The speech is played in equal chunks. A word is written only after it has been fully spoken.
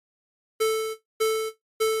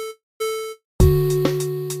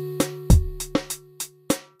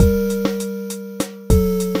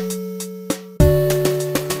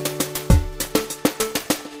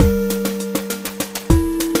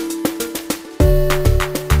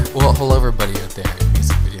Well, hello everybody out there in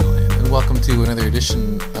Music Video Land, and welcome to another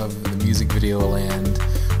edition of the Music Video Land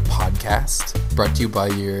podcast, brought to you by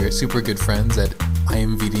your super good friends at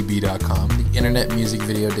imvdb.com, the Internet Music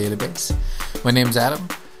Video Database. My name's Adam,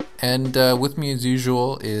 and with me as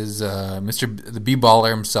usual is the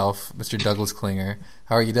B-baller himself, Mr. Douglas Klinger.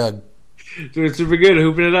 How are you, Doug? Doing super good,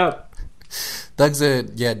 hooping it up. Doug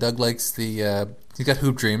likes the, he's got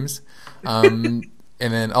hoop dreams.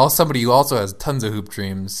 And then somebody who also has tons of hoop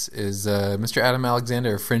dreams is Mr. Adam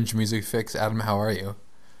Alexander of Fringe Music Fix. Adam, how are you?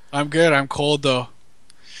 I'm good. I'm cold though.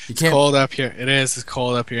 It's cold up here. It is. It's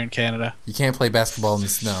cold up here in Canada. You can't play basketball in the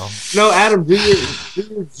snow. No, Adam,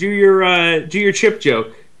 do your chip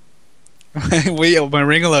joke. My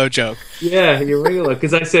Ringalo joke. Yeah, your Ringalo.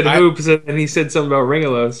 Because I said hoops, and he said something about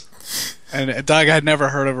Ringalos. And Doug had never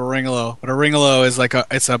heard of a Ringalo, but a Ringalo is like a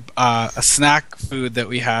snack food that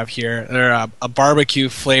we have here. They're a barbecue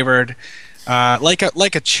flavored, like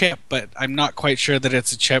a chip, but I'm not quite sure that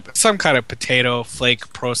it's a chip. It's some kind of potato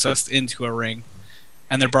flake processed into a ring,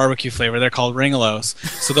 and they're barbecue flavor. They're called Ringalos.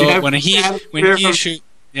 So when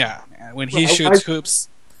he shoots hoops,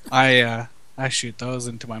 I shoot those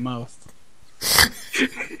into my mouth.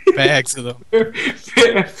 Bags of them.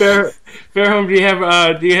 Fairhome, do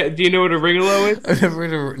you know what a Ringalo is? I've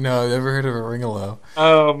never heard of a Ringalo.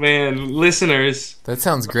 Oh man, listeners. That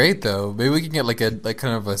sounds great though. Maybe we can get like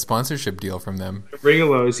kind of a sponsorship deal from them.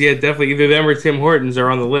 Ringalos, yeah, definitely. Either them or Tim Hortons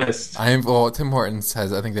are on the list. Tim Hortons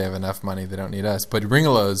I think they have enough money. They don't need us. But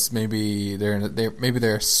Ringalos, maybe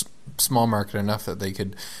they're a small market enough that they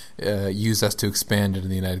could use us to expand into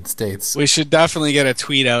the United States. We should definitely get a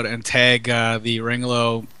tweet out and tag the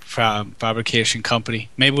Ringalo fabrication company.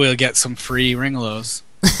 Maybe we'll get some free Ringalos.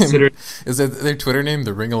 Is that their Twitter name,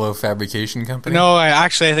 the Ringalo Fabrication Company? No, I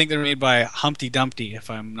think they're made by Humpty Dumpty, if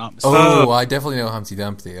I'm not mistaken. Oh, I definitely know Humpty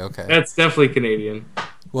Dumpty. Okay, that's definitely Canadian.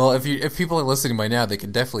 Well, if people are listening by now, they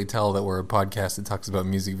can definitely tell that we're a podcast that talks about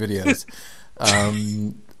music videos.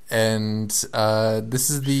 And this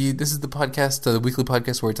is the podcast, the weekly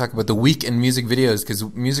podcast where we talk about the week in music videos, because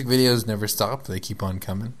music videos never stop; they keep on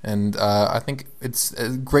coming. And I think it's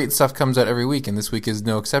great stuff comes out every week, and this week is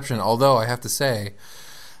no exception. Although I have to say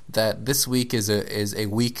that this week is a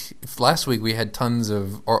week. Last week we had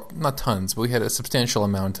not tons, but we had a substantial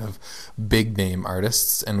amount of big name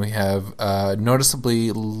artists, and we have a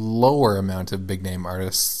noticeably lower amount of big name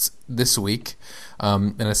artists this week,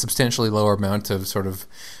 and a substantially lower amount of sort of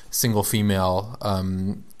single female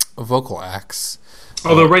vocal acts.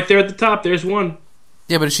 Although right there at the top, there's one.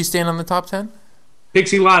 Yeah, but is she staying on the top 10?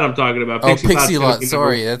 Pixie Lott, I'm talking about. Pixie Lott.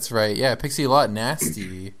 Sorry, that's right. Yeah, Pixie Lott,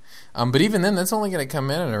 nasty. But even then, that's only going to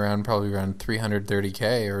come in at probably around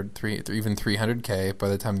 330K or even 300K by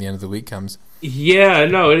the time the end of the week comes. Yeah,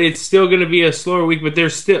 no, it's still going to be a slower week, but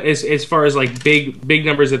there's still, as far as like big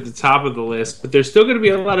numbers at the top of the list, but there's still going to be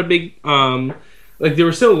a lot of big, like there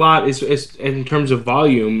were still a lot in terms of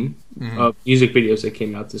volume of music videos that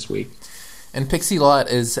came out this week. And Pixie Lott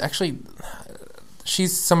is actually,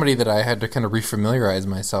 she's somebody that I had to kind of refamiliarize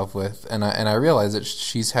myself with, and I realized that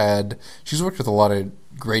she's worked with a lot of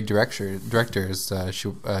great directors.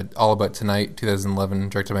 All About Tonight, 2011,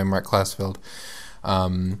 directed by Mark Classfield.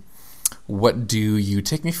 What Do You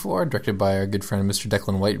Take Me For, directed by our good friend Mr.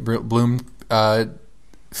 Declan Whitebloom,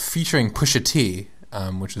 featuring Pusha T,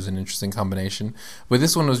 which was an interesting combination. But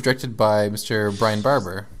this one was directed by Mr. Brian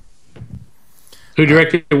Barber, who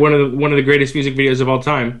directed one of the greatest music videos of all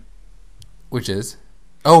time. Which is?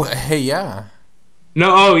 Oh, Hey Ya.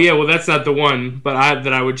 No, oh yeah, well that's not the one, but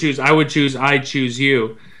I would choose. I would choose I Choose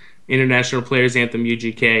You, International Players Anthem,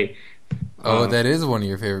 UGK. Oh, that is one of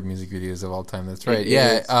your favorite music videos of all time. That's right.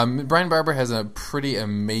 Yeah, Brian Barber has a pretty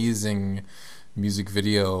amazing music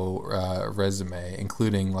video resume,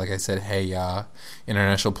 including, like I said, Hey Ya,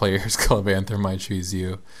 International Players Club Anthem, I Choose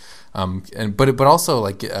You. But also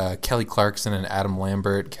like Kelly Clarkson and Adam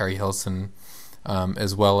Lambert, Carrie Hilson,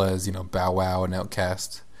 as well as Bow Wow and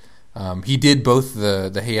Outkast. He did both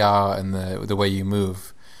the Hey Ya and the Way You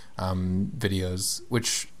Move videos,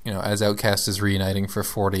 which as Outkast is reuniting for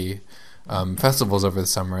 40 festivals over the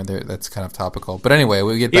summer, that's kind of topical. But anyway,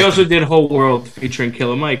 we get. He also did Whole World featuring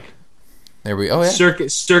Killer Mike. There we go. Oh, yeah.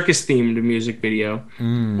 Circus themed music video.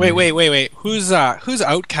 Wait. Who's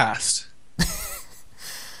Outkast?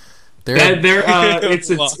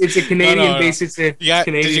 It's a Canadian based. Did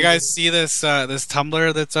you guys see this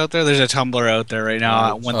Tumblr that's out there? There's a Tumblr out there right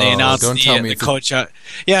now when they announced the coach. Yeah,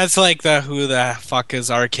 it's like the Who the Fuck is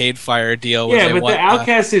Arcade Fire deal. Yeah, but the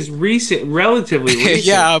Outkast is relatively recent.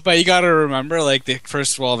 Yeah, but you got to remember, like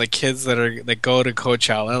first of all, the kids that go to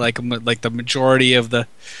Coachella, like the majority of the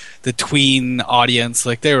the tween audience.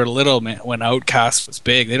 Like they were little man when Outkast was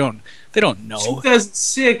big. They don't know.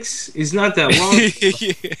 2006 is not that long.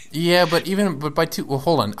 Yeah, but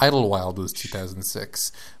hold on. Idlewild was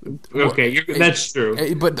 2006. Okay, that's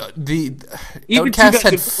true. But the Even Outkast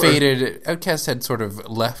had 2004. faded. Outkast had sort of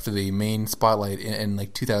left the main spotlight in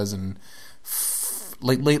like 2000,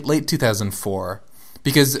 late 2004,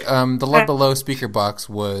 because the Love Below speaker box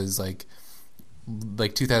was like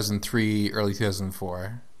 2003, early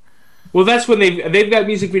 2004. Well, that's when they've got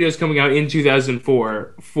music videos coming out in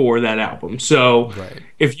 2004 for that album. So Right.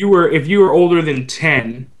 if you were older than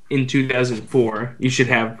 10 in 2004, you should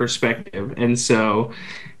have perspective. And so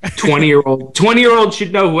 20-year-old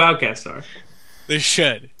should know who Outkast are. They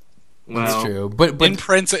should. That's Well, true. But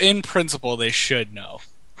In principle, they should know.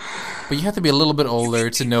 But you have to be a little bit older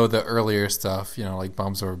to know the earlier stuff, like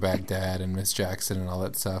Bombs Over Baghdad and Miss Jackson and all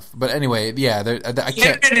that stuff. But anyway, yeah, I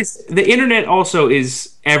can't. the internet also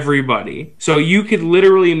is everybody. So you could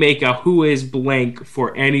literally make a who is blank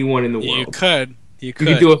for anyone in the world. You could. You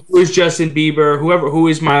can do a who is Justin Bieber, who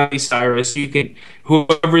is Miley Cyrus. You can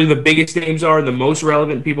whoever the biggest names are, the most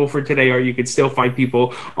relevant people for today are. You can still find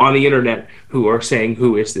people on the internet who are saying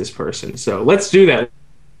who is this person. So let's do that.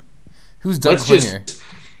 Who's Doug Klinger?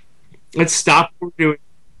 Let's stop what we're doing.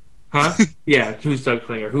 Huh? Yeah, who's Doug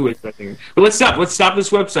Klinger? Who is Doug Klinger? But let's stop. Let's stop this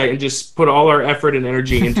website and just put all our effort and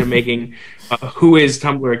energy into making who is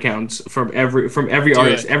Tumblr accounts from every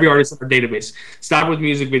artist, every artist in our database. Stop with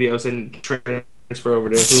music videos and transfer over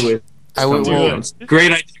to who is. Tumblr accounts.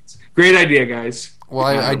 Great idea, guys. Well,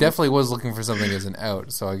 I definitely was looking for something as an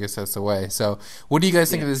out, so I guess that's the way. So, what do you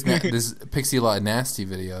guys think of this Pixie Lot Nasty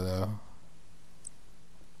video, though?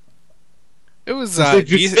 It was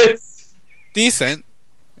decent.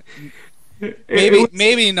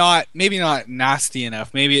 Maybe not nasty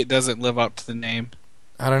enough. Maybe it doesn't live up to the name.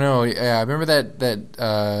 I don't know. Yeah, I remember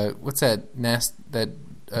that what's that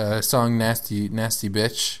song Nasty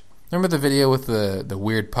Bitch? Remember the video with the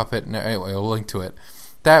weird puppet? No, anyway, I'll link to it.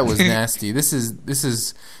 That was nasty. This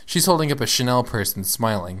is she's holding up a Chanel purse and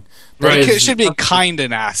smiling. It should be kind of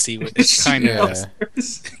nasty with this kind of.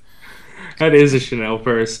 That is a Chanel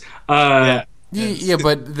purse. Yeah,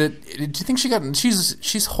 but do you think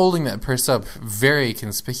she's holding that purse up very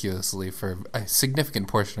conspicuously for a significant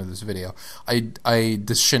portion of this video?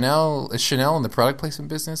 Is Chanel in the product placement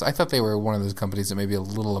business? I thought they were one of those companies that may be a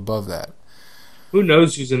little above that. Who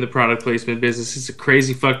knows who's in the product placement business? It's a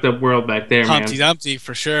crazy, fucked up world back there, man. Humpty Dumpty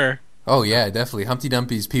for sure. Oh yeah, definitely. Humpty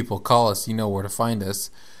Dumpty's people, call us. You know where to find us.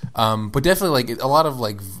 But definitely, like a lot of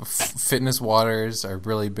fitness waters are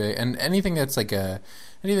really big, and anything that's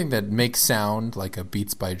anything that makes sound, like a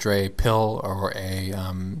Beats by Dre pill or a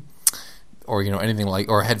anything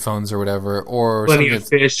or headphones or whatever, or Plenty of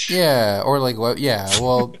fish. Yeah, or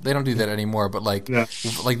well, they don't do that anymore. But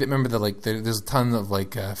remember there's a ton of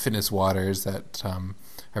fitness waters that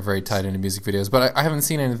are very tied into music videos. But I haven't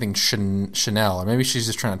seen anything Chanel, or maybe she's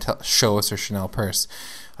just trying to show us her Chanel purse.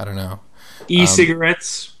 I don't know.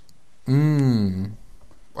 E-cigarettes.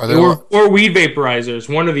 Are there or weed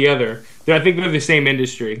vaporizers, one or the other. I think they're the same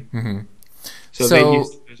industry. Mm-hmm. So they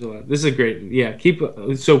use a lot. This is a great. Yeah, keep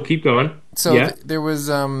going. So there was.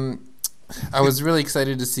 I was really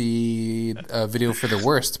excited to see a video for The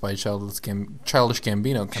Worst by Childish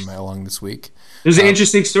Gambino come along this week. There's an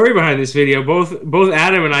interesting story behind this video. Both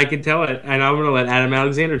Adam and I can tell it, and I'm going to let Adam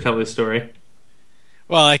Alexander tell this story.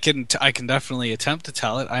 Well, I can definitely attempt to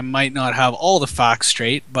tell it. I might not have all the facts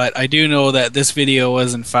straight, but I do know that this video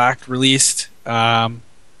was in fact released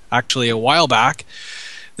actually a while back.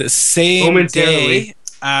 The same day.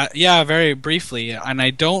 Very briefly, and I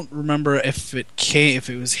don't remember if it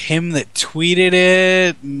was him that tweeted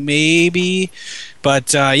it, maybe,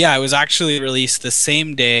 but it was actually released the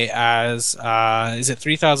same day as is it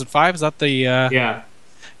 3005? Is that the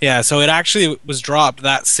Yeah, so it actually was dropped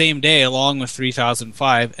that same day along with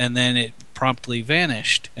 3005, and then it promptly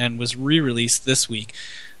vanished and was re-released this week.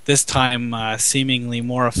 This time seemingly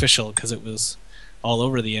more official because it was all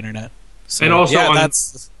over the internet. So, and also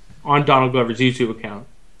on Donald Glover's YouTube account.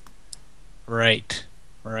 Right.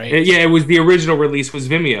 It was the original release was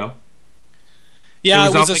Vimeo. Yeah,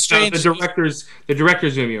 it was a strange the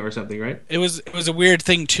director's Vimeo or something, right? It was a weird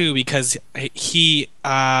thing too because he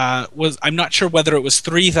was, I'm not sure whether it was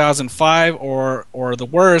 3005 or The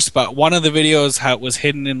Worst, but one of the videos was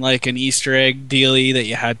hidden in an Easter egg dealie that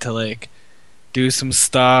you had to do some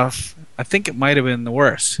stuff. I think it might have been The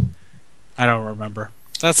Worst. I don't remember.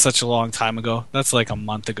 That's such a long time ago. That's a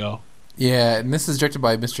month ago. Yeah, and this is directed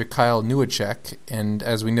by Mr. Kyle Newacek, and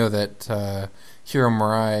as we know that Hiro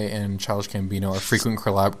Murai and Childish Gambino are frequent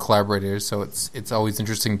collaborators, so it's always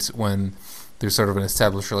interesting when there's sort of an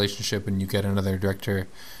established relationship, and you get another director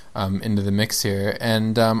into the mix here.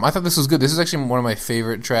 And I thought this was good. This is actually one of my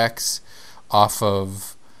favorite tracks off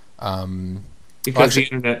of because the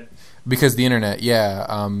internet. Because the internet, yeah.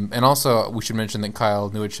 And also, we should mention that Kyle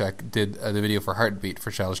Newacek did the video for Heartbeat for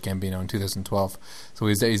Childish Gambino in 2012. So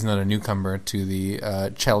he's not a newcomer to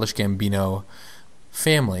the Childish Gambino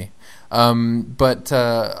family. But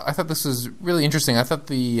I thought this was really interesting. I thought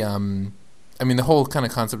the whole kind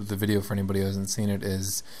of concept of the video, for anybody who hasn't seen it,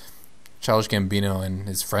 is Childish Gambino and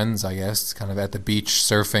his friends, I guess, kind of at the beach,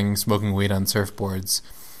 surfing, smoking weed on surfboards.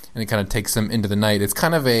 And it kind of takes them into the night. It's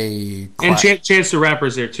kind of a and Chance the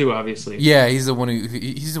Rapper's there too, obviously. Yeah, he's the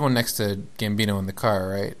one next to Gambino in the car,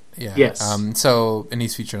 right? Yeah. Yes. And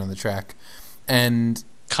he's featured on the track, and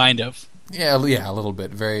kind of. Yeah, a little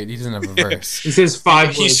bit. He doesn't have a verse. He says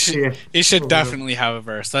 5 He words. should definitely have a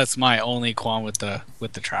verse. That's my only qualm with the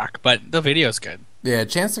track, but the video's good. Yeah,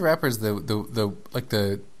 Chance the Rapper is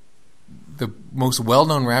the most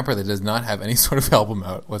well-known rapper that does not have any sort of album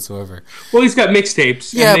out whatsoever. Well, he's got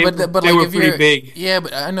mixtapes. Yeah, but they like were if pretty you're big. Yeah,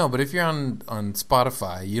 but I know. But if you're on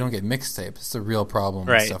Spotify, you don't get mixtapes. It's a real problem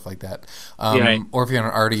Right. and stuff like that. Right. Or if you're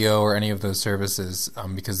on RDO or any of those services,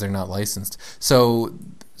 because they're not licensed. So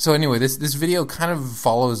anyway, this video kind of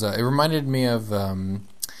follows. It reminded me of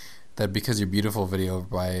that Because You're Beautiful video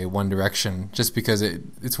by One Direction, just because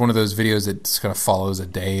it's one of those videos that just kind of follows a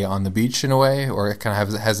day on the beach in a way, or it kind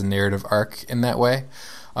of has a narrative arc in that way.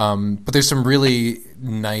 But there's some really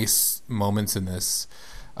nice moments in this.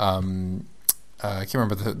 I can't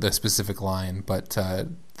remember the specific line, but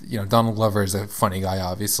Donald Glover is a funny guy,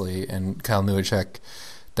 obviously, and Kyle Newacek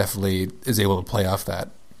definitely is able to play off that.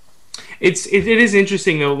 It is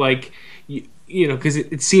interesting though, like because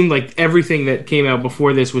it seemed like everything that came out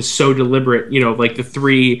before this was so deliberate. Like the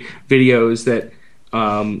 3 videos that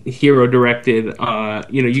Hero directed.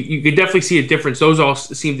 You could definitely see a difference. Those all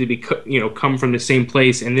seem to be come from the same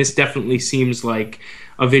place, and this definitely seems like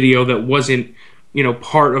a video that wasn't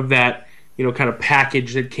part of that kind of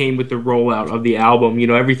package that came with the rollout of the album.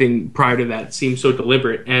 Everything prior to that seemed so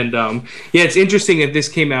deliberate. And it's interesting that this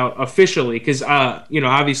came out officially because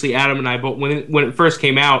obviously Adam and I both when it first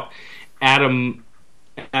came out, Adam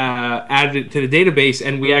added it to the database,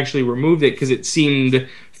 and we actually removed it because it seemed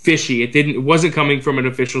fishy. It wasn't coming from an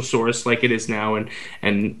official source like it is now, and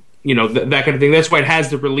that kind of thing. That's why it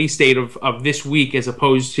has the release date of this week as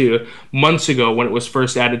opposed to months ago when it was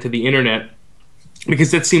first added to the internet,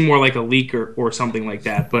 because that seemed more like a leak or something like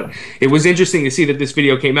that. But it was interesting to see that this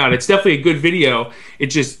video came out. It's definitely a good video.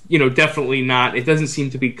 It just definitely not. It doesn't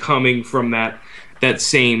seem to be coming from that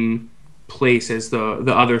same place as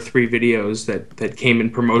the other 3 videos that came in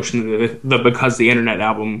promotion of the Because the Internet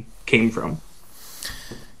album came from.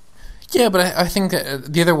 Yeah, but I think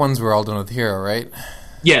the other ones were all done with Hero, right?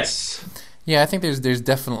 Yes. Yeah, I think there's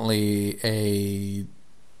definitely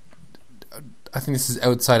I think this is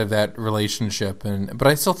outside of that relationship, but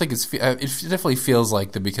I still think it definitely feels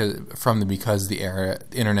like Because the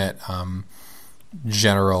Internet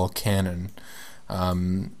general canon.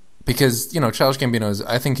 Because Childish Gambino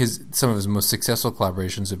I think some of his most successful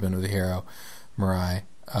collaborations have been with Hero, Mirai,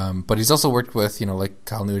 but he's also worked with like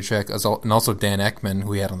Kyle Newacek and also Dan Ekman,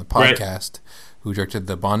 who he had on the podcast, who directed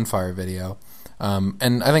the Bonfire video,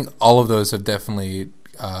 and I think all of those have definitely,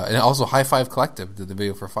 and also High Five Collective did the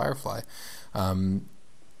video for Firefly.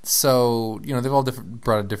 So they've all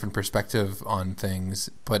brought a different perspective on things,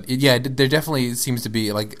 but there definitely seems to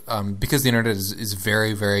be like because the internet is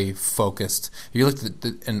very, very focused. If you look at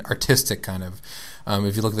an artistic kind of,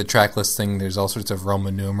 if you look at the track listing, there's all sorts of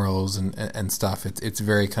Roman numerals and stuff. It's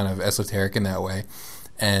very kind of esoteric in that way,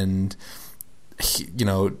 and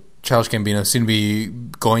Childish Gambino seemed to be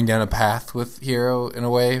going down a path with Hero in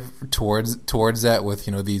a way towards that, with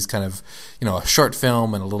these kind of a short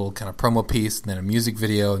film and a little kind of promo piece and then a music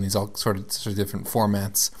video and these all sort of different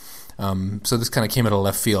formats. So this kind of came out of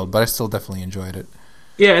left field, but I still definitely enjoyed it.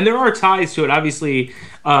 Yeah, and there are ties to it. Obviously,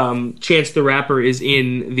 Chance the Rapper is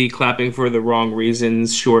in the Clapping for the Wrong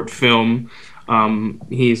Reasons short film.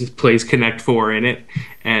 He plays Connect 4 in it,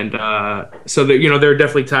 and so there are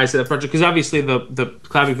definitely ties to that project, because obviously the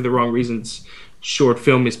Clapping for the Wrong Reasons short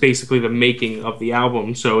film is basically the making of the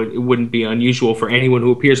album, so it wouldn't be unusual for anyone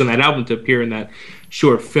who appears on that album to appear in that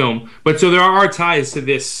short film. But so there are ties to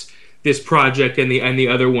this project and the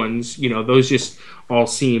other ones. Those just all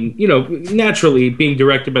seem, naturally being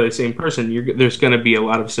directed by the same person, there's going to be a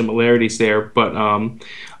lot of similarities there. But but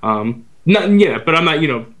I'm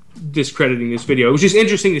not discrediting this video. It was just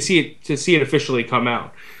interesting to see it officially come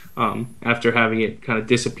out after having it kind of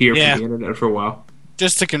disappear from the internet for a while.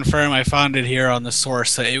 just to confirm, I found it here on the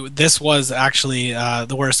source. This was actually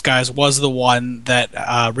The Worst Guys was the one that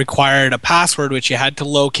required a password which you had to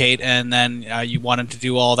locate, and then you wanted to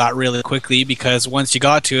do all that really quickly because once you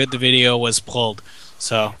got to it, the video was pulled.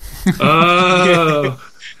 So. Oh.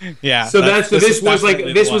 Yeah. So this was like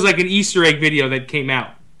an Easter egg video that came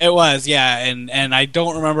out. It was, yeah, and I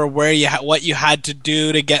don't remember where what you had to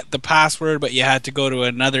do to get the password, but you had to go to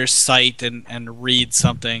another site and read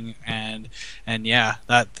something, and yeah,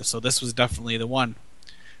 so this was definitely the one,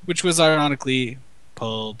 which was ironically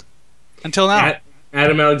pulled until now.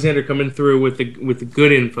 Adam Alexander coming through with the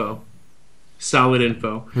good info, solid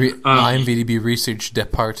info. IMDb Research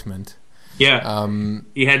Department. Yeah,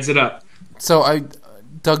 he heads it up. So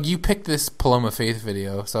Doug, you picked this Paloma Faith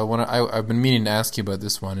video, so I've been meaning to ask you about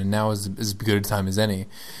this one, and now is as good a time as any.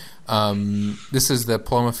 This is the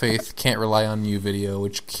Paloma Faith Can't Rely on You video,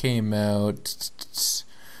 which came out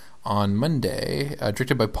on Monday,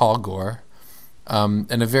 directed by Paul Gore,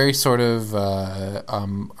 and a very sort of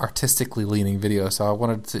artistically leaning video. So I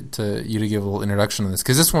wanted you to give a little introduction to this,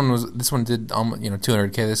 because this one did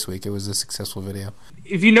 200K this week. It was a successful video.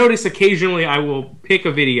 If you notice, occasionally I will pick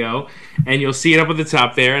a video, and you'll see it up at the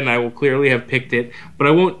top there, and I will clearly have picked it, but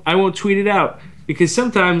I won't tweet it out, because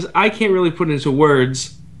sometimes I can't really put into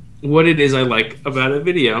words what it is I like about a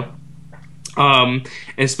video, and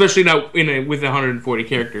especially not with 140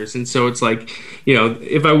 characters. And so it's like,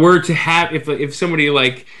 if I were to have, if somebody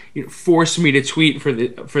forced me to tweet for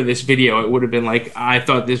this video, it would have been like, I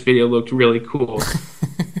thought this video looked really cool.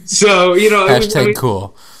 So hashtag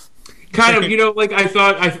cool. Kind of, I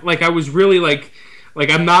thought I was really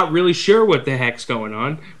I'm not really sure what the heck's going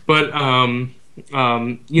on, but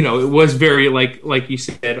it was very like you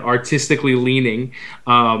said, artistically leaning,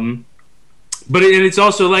 but it's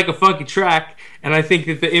also like a funky track, and I think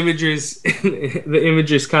that the images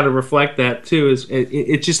kind of reflect that too.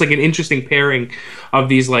 It's just like an interesting pairing of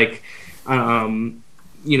these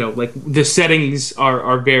the settings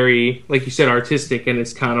are very, like you said, artistic, and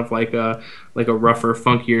it's kind of like a rougher,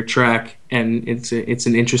 funkier track, and it's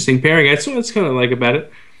an interesting pairing. That's what's kind of like about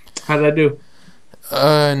it. How did I do?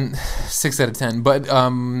 6 out of 10. But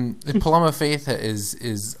Paloma Faith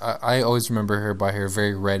is I always remember her by her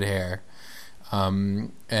very red hair.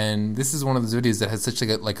 And this is one of those videos that has such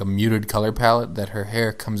a muted color palette that her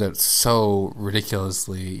hair comes out so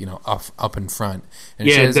ridiculously, up in front. And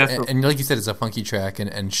definitely. And like you said, it's a funky track,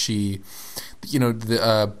 and she,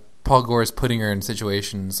 Paul Gore is putting her in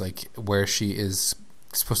situations where she is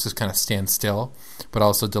supposed to kind of stand still, but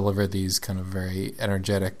also deliver these kind of very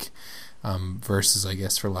energetic verses, I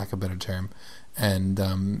guess, for lack of a better term. And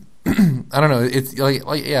I don't know. It's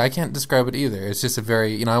I can't describe it either. It's just a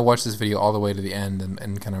very, I watched this video all the way to the end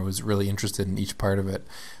and kind of was really interested in each part of it.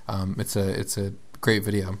 It's a great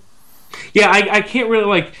video. Yeah, I can't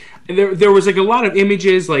really there was a lot of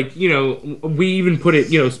images, we even put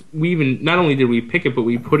it, not only did we pick it, but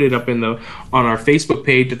we put it up on our Facebook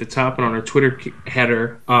page at the top and on our Twitter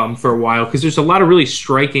header for a while, because there's a lot of really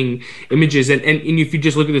striking images, and if you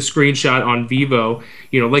just look at the screenshot on Vivo,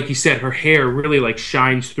 like you said, her hair really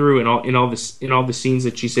shines through in all the scenes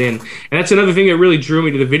that she's in, and that's another thing that really drew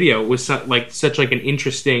me to the video, was such an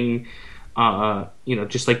interesting,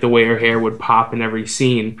 just the way her hair would pop in every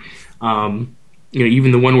scene.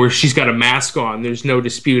 Even the one where she's got a mask on, there's no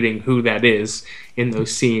disputing who that is in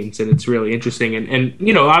those scenes, and it's really interesting. And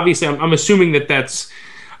obviously, I'm assuming that's.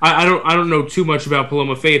 I don't know too much about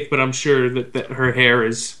Paloma Faith, but I'm sure that her hair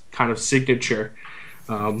is kind of signature.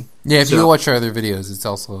 If you go watch her other videos, it's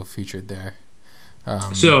also featured there.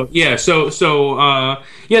 That's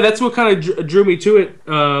what kind of drew me to it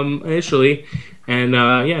initially. And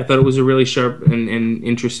I thought it was a really sharp and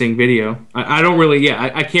interesting video. I don't really,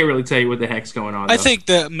 I can't really tell you what the heck's going on. I think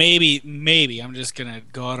that maybe I'm just gonna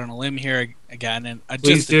go out on a limb here again, and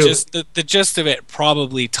the gist of it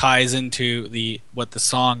probably ties into what the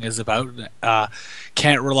song is about.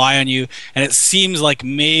 Can't Rely on You, and it seems like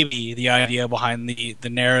maybe the idea behind the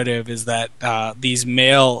narrative is that these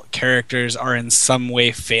male characters are in some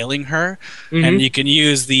way failing her, and you can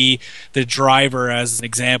use the driver as an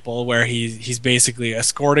example, where he's basically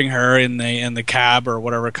escorting her in the cab or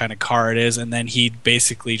whatever kind of car it is, and then he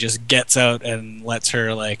basically just gets out and lets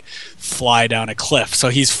her fly down a cliff. So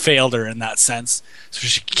he's failed her in that sense, so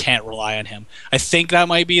she can't rely on him. I think that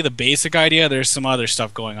might be the basic idea. There's some other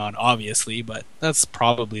stuff going on, obviously, but that's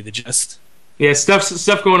probably the gist. Yeah,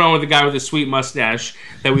 stuff going on with the guy with the sweet mustache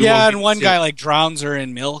that we. Yeah, and one guy drowns her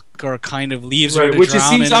in milk, or kind of leaves her to which drown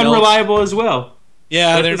seems in unreliable milk. As well.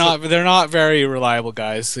 Yeah, they're not very reliable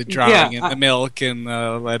guys. They're drowning in the milk and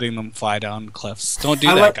letting them fly down cliffs. Don't do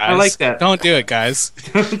that, guys. I like that. Don't do it, guys.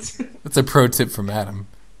 The That's a pro tip from Adam.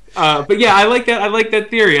 But yeah, I like that. I like that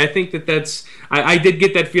theory. I think that's. I did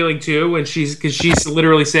get that feeling too when because she's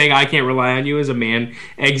literally saying, "I can't rely on you," as a man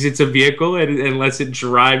exits a vehicle and lets it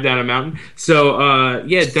drive down a mountain. So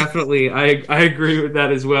yeah, definitely, I agree with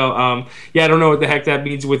that as well. Yeah, I don't know what the heck that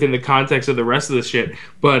means within the context of the rest of the shit,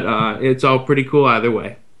 but it's all pretty cool either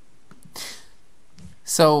way.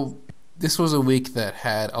 So this was a week that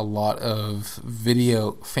had a lot of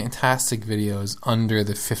fantastic videos under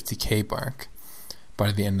the 50K mark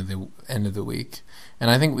by the end of the week, and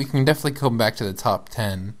I think we can definitely come back to the top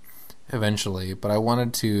 10 eventually. But I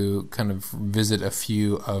wanted to kind of visit a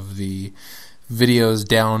few of the videos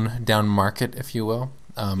down market, if you will,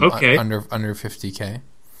 Okay. under 50K,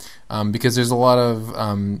 because there's a lot of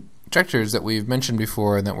directors that we've mentioned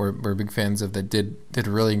before and that we're big fans of that did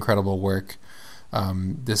really incredible work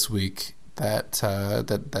this week that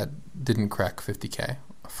didn't crack 50K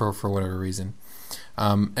for whatever reason.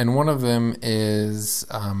 And one of them is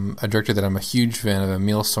a director that I'm a huge fan of,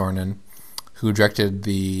 Emil Sornin, who directed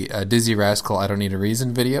the Dizzy Rascal I Don't Need a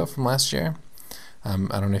Reason video from last year. I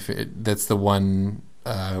don't know if that's the one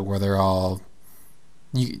where they're all...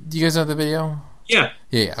 Do you guys know the video? Yeah.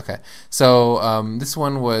 Yeah, okay. So this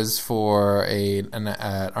one was for an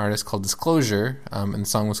artist called Disclosure, and the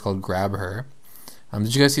song was called Grab Her.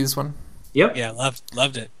 Did you guys see this one? Yep. Yeah,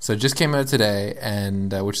 loved it. So it just came out today,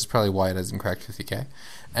 and which is probably why it hasn't cracked 50K.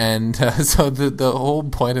 And so the whole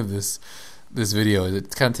point of this video is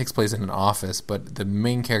it kind of takes place in an office, but the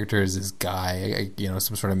main character is this guy,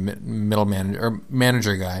 some sort of middle manager or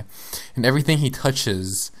manager guy, and everything he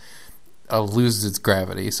touches loses its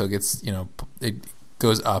gravity, so it gets it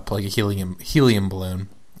goes up like a helium balloon.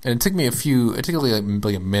 And it took me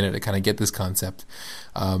like a minute to kind of get this concept,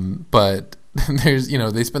 but there's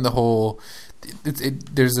they spend the whole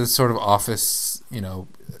there's a sort of office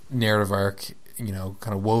narrative arc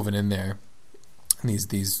kind of woven in there, and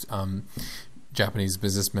these Japanese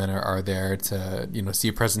businessmen are there to see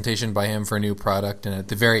a presentation by him for a new product, and at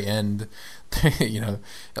the very end it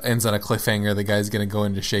ends on a cliffhanger. The guy's going to go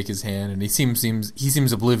in to shake his hand, and he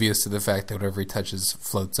seems oblivious to the fact that whatever he touches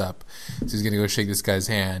floats up. So he's going to go shake this guy's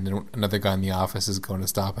hand, and another guy in the office is going to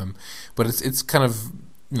stop him. But it's kind of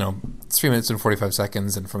it's 3 minutes and 45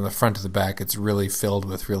 seconds, and from the front to the back, it's really filled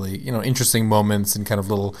with really interesting moments and kind of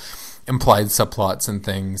little implied subplots and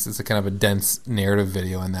things. It's a kind of a dense narrative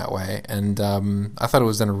video in that way, and I thought it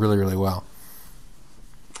was done really, really well.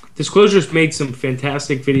 Disclosure's made some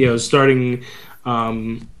fantastic videos starting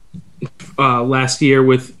last year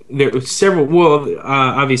with several. Well,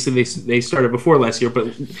 obviously they started before last year,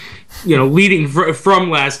 but leading from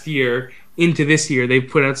last year into this year, they've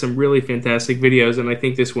put out some really fantastic videos, and I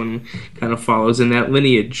think this one kind of follows in that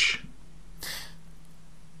lineage.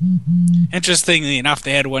 Interestingly enough,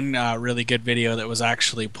 they had one really good video that was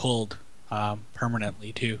actually pulled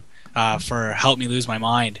permanently too for "Help Me Lose My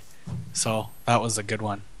Mind." So that was a good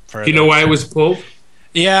one. Do you know why it was pulled?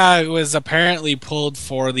 Yeah, it was apparently pulled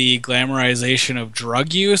for the glamorization of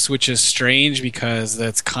drug use, which is strange because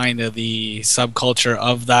that's kind of the subculture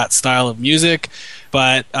of that style of music.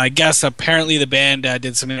 But I guess apparently the band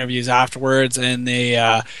did some interviews afterwards, and they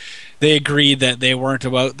agreed that they weren't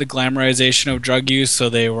about the glamorization of drug use, so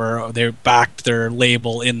they backed their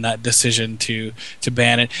label in that decision to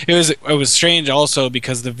ban it. It was strange also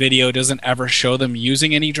because the video doesn't ever show them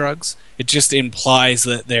using any drugs. It just implies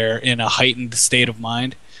that they're in a heightened state of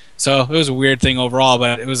mind. So it was a weird thing overall,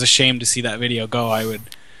 but it was a shame to see that video go. I would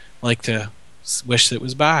like to wish that it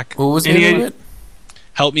was back. What was the name of it?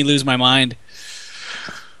 Help Me Lose My Mind.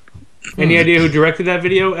 Any idea who directed that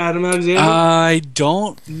video, Adam Alexander? I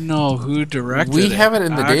don't know who directed it. We have it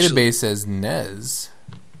in the database as Nez.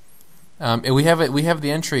 And we have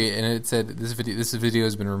the entry, and it said this video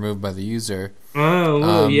has been removed by the user.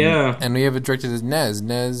 Oh, yeah. And we have it directed as Nez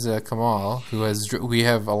Kamal, we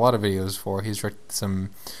have a lot of videos for. He's directed some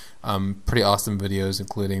pretty awesome videos,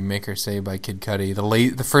 including "Make Her Say" by Kid Cudi,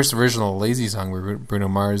 the first original Lazy song with Bruno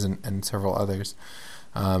Mars and several others.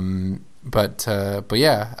 But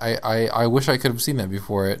yeah, I wish I could have seen that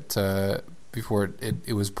before it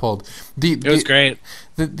was pulled. It was great.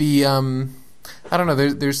 I don't know.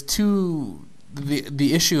 There's two.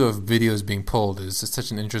 The issue of videos being pulled is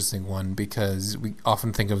such an interesting one because we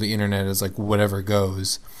often think of the internet as like whatever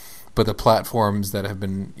goes, but the platforms that have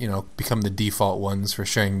been become the default ones for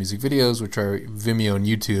sharing music videos, which are Vimeo and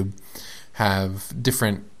YouTube, have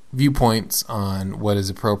different viewpoints on what is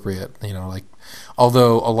appropriate. Like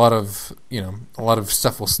although a lot of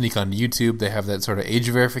stuff will sneak on YouTube, they have that sort of age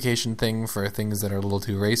verification thing for things that are a little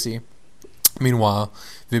too racy. Meanwhile,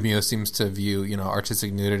 Vimeo seems to view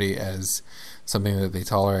artistic nudity as something that they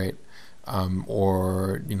tolerate.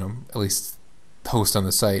 or at least host on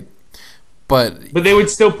the site. But they would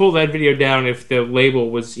still pull that video down if the label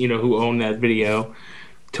was, who owned that video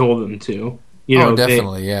told them to.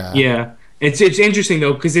 Definitely, yeah. Yeah. It's interesting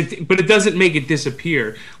though, but it doesn't make it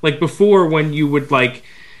disappear. Like before, when you would like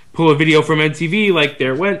pull a video from MTV, like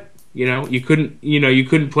there it went. You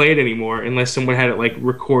couldn't play it anymore unless someone had it like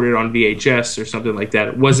recorded on VHS or something like that.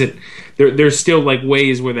 It wasn't there. There's still like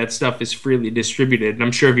ways where that stuff is freely distributed, and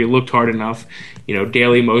I'm sure if you looked hard enough,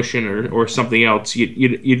 Daily Motion or something else,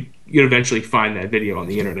 you'd eventually find that video on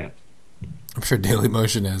the internet. I'm sure Daily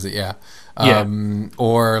Motion has it, yeah.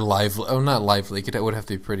 Or Lively. Oh, not Lively. It would have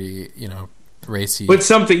to be pretty, racy. But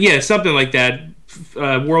something like that.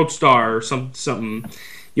 World Star or something.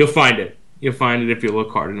 You'll find it. You'll find it if you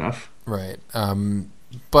look hard enough. Right.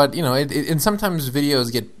 But and sometimes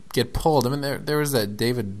videos get pulled. I mean, there was that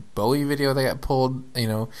David Bowie video that got pulled.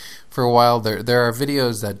 For a while. There are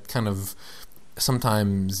videos that kind of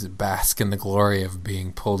sometimes bask in the glory of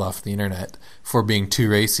being pulled off the internet for being too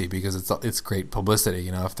racy because it's great publicity.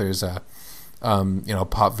 If there's a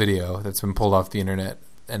pop video that's been pulled off the internet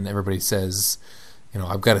and everybody says,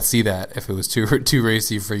 I've got to see that if it was too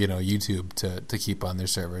racy for YouTube to keep on their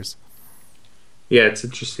servers. Yeah, it's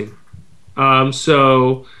interesting.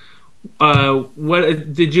 So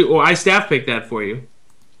what did you? I staff picked that for you.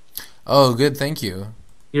 Oh, good. Thank you.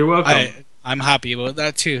 You're welcome. I'm happy about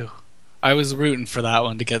that too. I was rooting for that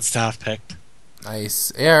one to get staff picked.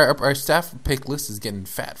 Nice. Yeah, our staff pick list is getting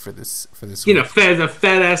fat for this week. A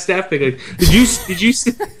fat ass staff pick. Did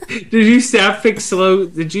you staff pick slow?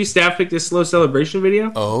 Did you staff pick this slow celebration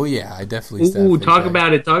video? Oh yeah, I definitely. Talk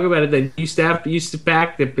about it. Then you used to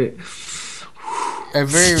pack the. I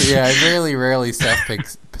very rarely staff pick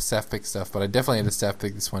stuff, but I definitely had to staff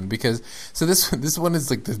pick this one because this one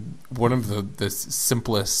is like one of the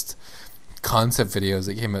simplest concept videos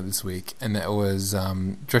that came out this week, and that was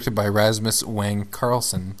directed by Rasmus Wang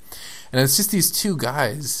Carlson, and it's just these two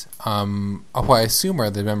guys who I assume are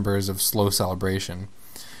the members of Slow Celebration,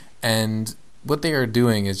 and what they are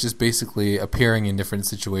doing is just basically appearing in different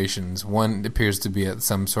situations. One appears to be at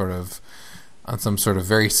some sort of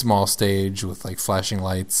very small stage with like flashing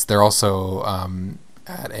lights. They're also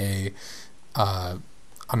at a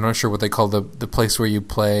I'm not sure what they call the place where you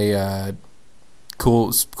play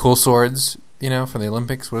cool swords, for the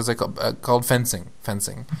Olympics. What is that called? Fencing.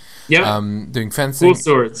 Yeah. Doing fencing. Cool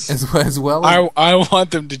swords. As well. I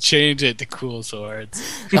want them to change it to cool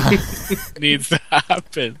swords. It needs to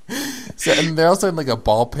happen. So, and they're also in like a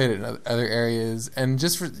ball pit and other areas, and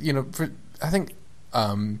just for I think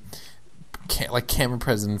like camera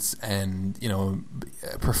presence and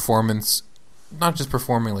performance, not just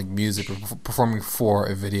performing like music, but performing for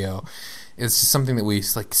a video. It's just something that we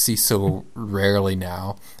like see so rarely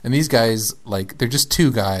now. And these guys, like, they're just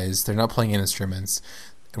two guys. They're not playing instruments,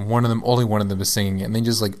 and only one of them is singing, and they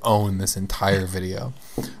just like own this entire video.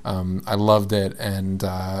 I loved it, and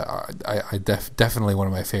I definitely one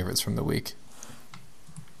of my favorites from the week.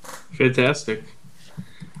 Fantastic.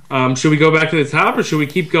 Should we go back to the top, or should we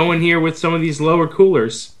keep going here with some of these lower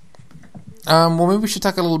coolers? Well, maybe we should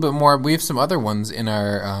talk a little bit more. We have some other ones in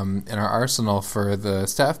our arsenal for the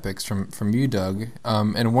staff picks from you, Doug.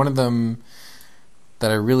 And one of them that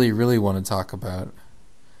I really, really want to talk about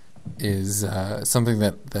is something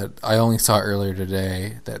that I only saw earlier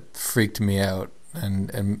today that freaked me out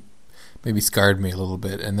and maybe scarred me a little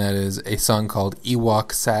bit, and that is a song called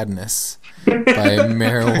Ewok Sadness by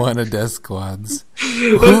Marijuana Death Squads.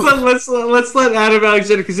 Let's let Adam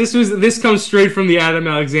Alexander, because this comes straight from the Adam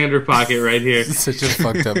Alexander pocket right here. It's such a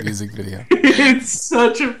fucked up music video. It's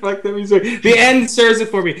such a fucked up music video. The end serves it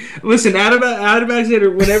for me. Listen, Adam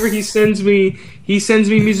Alexander, whenever he sends me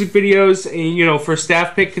music videos, for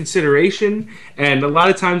staff pick consideration, and a lot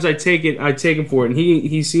of times I take him for it. And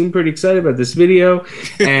he seemed pretty excited about this video,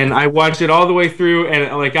 and I watched it all the way through, and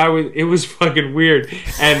it was fucking weird,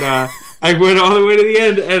 and I went all the way to the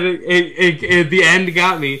end, and the end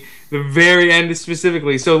got me. The very end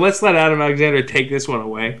specifically. So let's let Adam Alexander take this one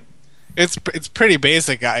away. It's pretty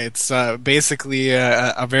basic. It's basically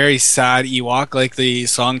a very sad Ewok, like the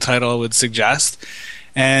song title would suggest.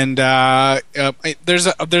 And there's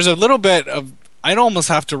a little bit of. I'd almost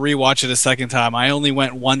have to rewatch it a second time. I only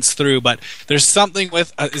went once through, but there's something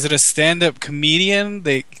with. Is it a stand-up comedian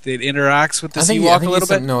that interacts with this Ewok a little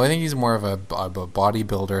bit? No, I think he's more of a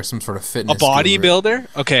bodybuilder, some sort of fitness. A bodybuilder? Guru.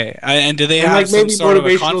 Okay. And do they have like some sort of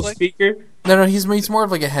a conflict? Speaker? No, he's more of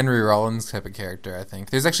like a Henry Rollins type of character, I think.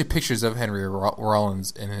 There's actually pictures of Henry Rollins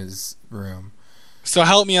in his room. So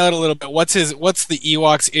help me out a little bit. What's the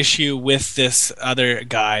Ewok's issue with this other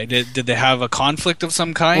guy? Did they have a conflict of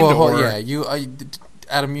some kind? Well, yeah.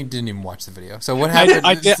 Adam, you didn't even watch the video. So what happened?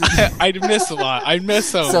 I miss a lot. I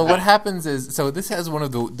miss them. So what happens is, this has one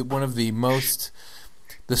of the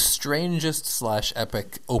strangest /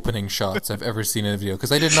 epic opening shots I've ever seen in a video,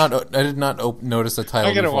 because I did not notice the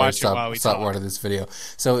title before I stopped watching this video.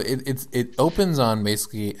 So it opens on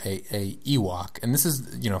basically a Ewok, and this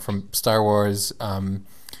is from Star Wars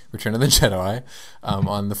Return of the Jedi,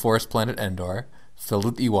 on the forest planet Endor, filled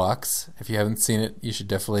with Ewoks. If you haven't seen it, you should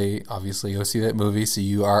definitely obviously go see that movie so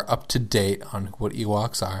you are up to date on what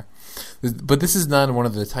Ewoks are. But this is not one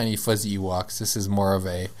of the tiny fuzzy Ewoks. This is more of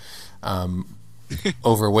a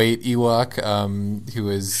overweight Ewok, who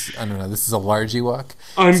is, I don't know, this is a large Ewok.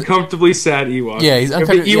 Uncomfortably sad Ewok. Yeah, he's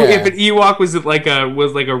uncomfortably If an Ewok was like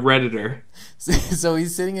a Redditor. So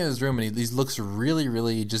he's sitting in his room and he looks really,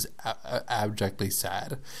 really just abjectly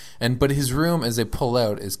sad. But his room, as they pull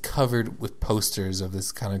out, is covered with posters of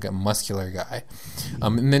this kind of muscular guy.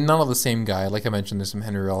 And then not all the same guy. Like I mentioned, there's some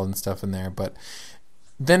Henry Rollins stuff in there, but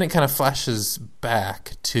then it kind of flashes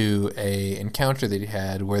back to a encounter that he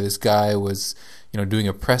had where this guy was, doing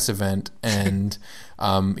a press event, and the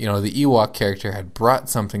Ewok character had brought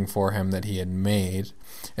something for him that he had made,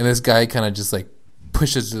 and this guy kind of just like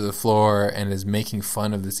pushes to the floor and is making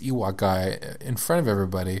fun of this Ewok guy in front of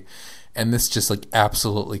everybody, and this just like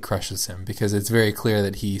absolutely crushes him, because it's very clear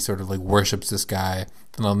that he sort of like worships this guy,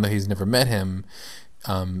 and although he's never met him,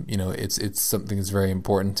 it's something that's very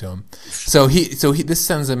important to him. So this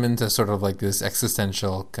sends him into sort of like this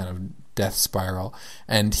existential kind of death spiral,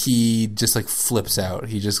 and he just like flips out.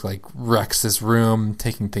 He just like wrecks this room,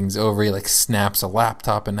 taking things over. He like snaps a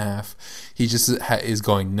laptop in half. He just is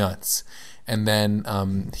going nuts. And then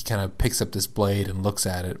he kind of picks up this blade and looks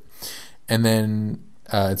at it, and then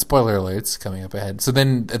spoiler alerts coming up ahead. So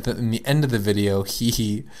then in the end of the video,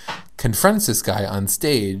 he confronts this guy on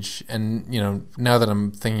stage, and now that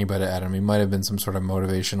I'm thinking about it, Adam, he might have been some sort of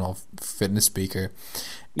motivational fitness speaker.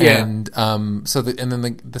 Yeah. And so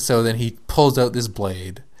then he pulls out this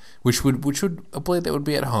blade, which would a blade that would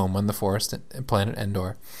be at home on the forest planet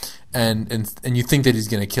Endor, and you think that he's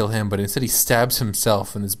going to kill him, but instead he stabs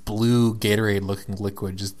himself, and this blue Gatorade-looking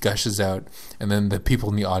liquid just gushes out, and then the people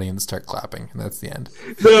in the audience start clapping, and that's the end.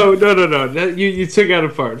 No. You took out a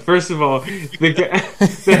part. First of all,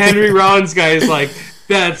 the Henry Rollins guy is like,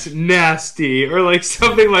 that's nasty, or like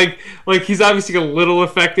something like he's obviously a little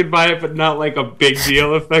affected by it, but not like a big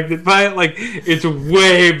deal affected by it. Like, it's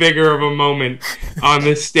way bigger of a moment on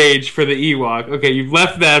this stage for the Ewok. Okay, you've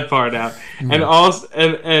left that part out, and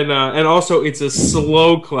also it's a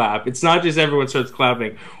slow clap. It's not just everyone starts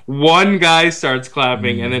clapping. One guy starts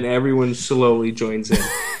clapping, and then everyone slowly joins in.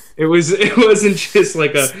 It wasn't just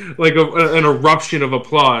like an eruption of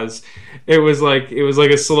applause. It was like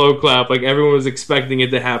a slow clap. Like, everyone was expecting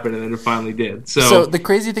it to happen, and then it finally did. So the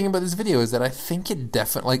crazy thing about this video is that I think it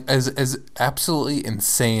definitely, like, as absolutely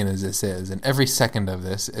insane as this is, and every second of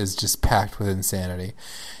this is just packed with insanity,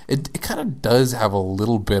 it kind of does have a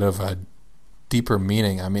little bit of a deeper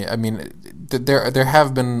meaning. I mean, there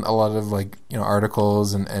have been a lot of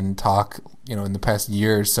articles and talk in the past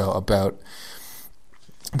year or so about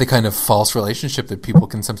the kind of false relationship that people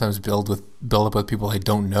can sometimes build up with people they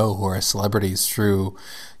don't know who are celebrities through,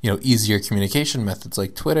 easier communication methods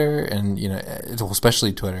like Twitter and,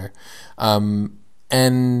 especially Twitter. And,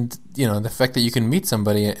 the fact that you can meet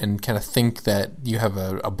somebody and kind of think that you have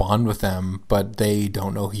a bond with them, but they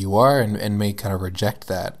don't know who you are and may kind of reject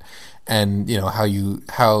that. And,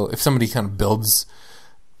 how if somebody kind of builds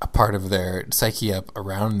a part of their psyche up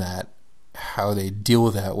around that, how they deal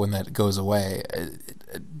with that when that goes away.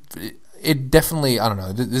 It definitely, I don't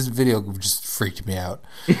know. This video just freaked me out.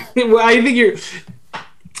 Well, I think you're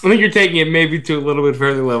taking it maybe to a little bit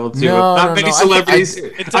further level too. No, not many celebrities.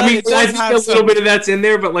 I think a little some bit of that's in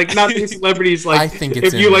there, but not many celebrities. I think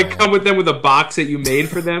it's if you there. come with them with a box that you made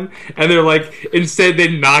for them, and they're instead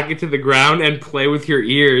they knock it to the ground and play with your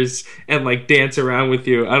ears and dance around with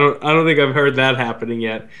you. I don't think I've heard that happening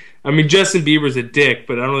yet. I mean, Justin Bieber's a dick,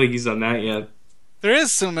 but I don't think he's done that yet. There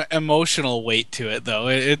is some emotional weight to it, though.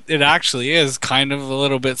 It actually is kind of a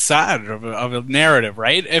little bit sad of a narrative,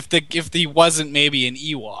 right? If he wasn't maybe an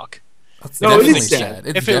Ewok. No, it is sad.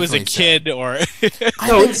 If it was a kid or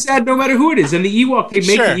no, it's sad no matter who it is. And the Ewok, they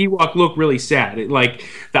make the Ewok look really sad. The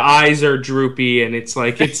eyes are droopy, and it's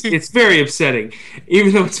it's very upsetting.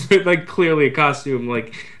 Even though it's clearly a costume,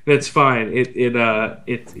 that's fine.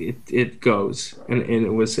 It goes, and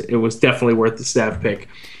it was definitely worth the staff pick.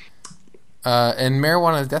 And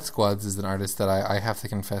Marijuana Death Squads is an artist that I have to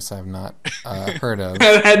confess I've not heard of.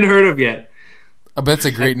 I hadn't heard of yet. But it's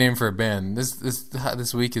a great name for a band.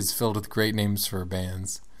 This week is filled with great names for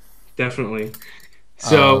bands. Definitely.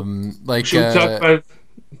 So, should we talk about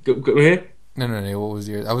Go ahead. No. What was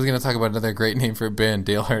yours? I was going to talk about another great name for a band,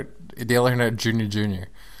 Dale Earnhardt Jr. Jr.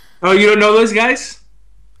 Oh, you don't know those guys?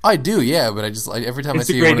 I do, yeah, but every time It's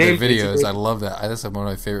I a see great one of their name. videos, I love that. That's one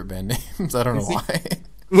of my favorite band names. I don't know why.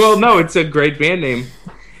 Well, no, it's a great band name.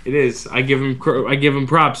 It is. I give him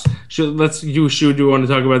props. Should do want to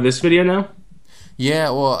talk about this video now? Yeah,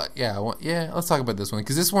 Let's talk about this one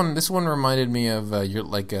because this one reminded me of your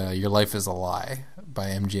Life Is a Lie by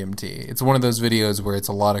MGMT. It's one of those videos where it's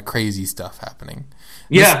a lot of crazy stuff happening.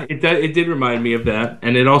 Yeah, it did remind me of that,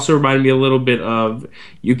 and it also reminded me a little bit of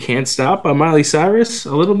 "You Can't Stop" by Miley Cyrus.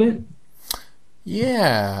 A little bit.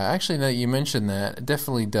 Yeah, actually, now that you mentioned that, it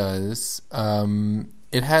definitely does.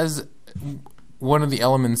 It has one of the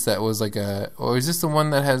elements that was or is this the one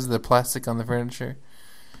that has the plastic on the furniture?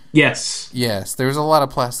 Yes. Yes, there was a lot of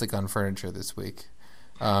plastic on furniture this week.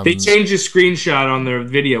 They changed the screenshot on their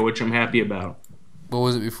video, which I'm happy about. What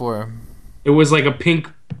was it before? It was like a pink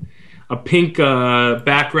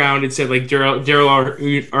background. It said like Daryl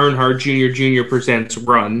Earnhardt Jr. presents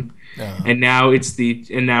Run, and now it's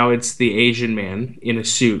the Asian man in a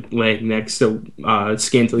suit laying next to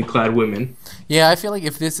scantily clad women. Yeah, I feel like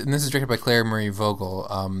if this is directed by Claire Marie Vogel,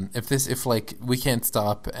 if We Can't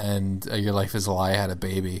Stop and Your Life Is a Lie had a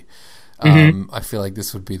baby, I feel like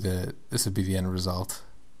this would be the end result.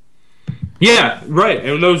 Yeah, right.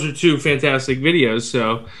 And those are two fantastic videos.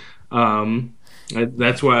 So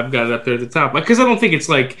that's why I've got it up there at the top. Because I don't think it's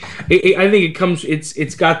like I think it comes.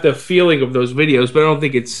 It's got the feeling of those videos, but I don't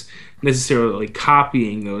think it's necessarily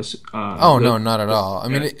copying those. No, not at all. I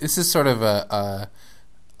mean, this is sort of a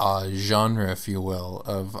genre, if you will,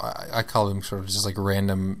 of I call them sort of just like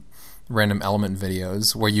random element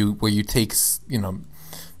videos where you take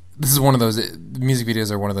this is one of those music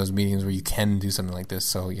videos are one of those mediums where you can do something like this,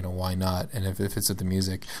 so why not? And if it's with the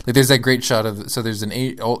music, like there's that great shot of there's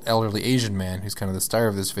an elderly Asian man who's kind of the star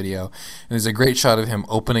of this video, and there's a great shot of him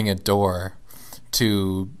opening a door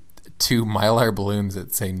to Mylar balloons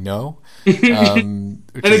that say no, and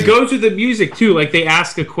it goes with the music too. Like they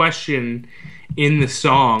ask a question in the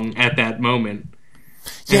song at that moment.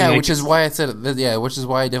 Yeah, which is why I said which is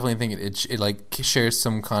why I definitely think it like shares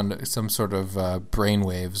some sort of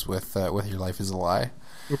brainwaves with Your Life Is a Lie.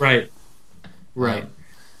 Right.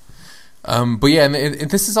 But yeah, and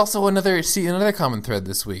this is also another common thread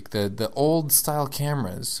this week, the old style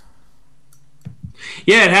cameras.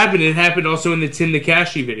 Yeah, it happened. It happened also in the Tim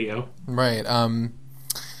Nakashi video. Right.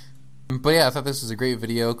 But yeah, I thought this was a great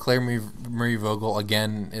video. Claire Marie Vogel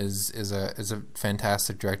again is a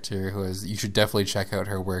fantastic director you should definitely check out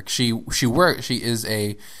her work. She is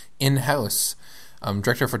a in-house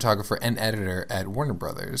director, photographer, and editor at Warner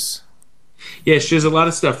Brothers. Yeah, she does a lot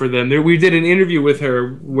of stuff for them. We did an interview with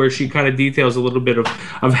her where she kind of details a little bit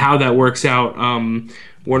of how that works out.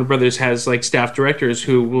 Warner Brothers has like staff directors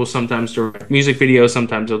who will sometimes direct music videos,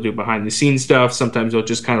 sometimes they'll do behind the scenes stuff, sometimes they'll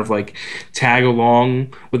just kind of like tag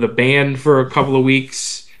along with a band for a couple of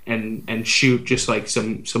weeks and shoot just like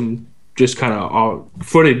some just kind of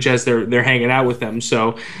footage as they're hanging out with them.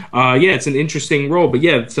 So yeah, it's an interesting role. But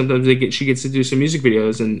yeah, sometimes she gets to do some music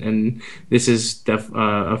videos, and this is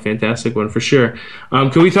a fantastic one for sure.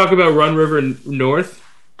 Can we talk about Run River North?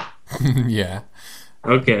 Yeah.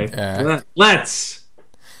 Okay. Let's.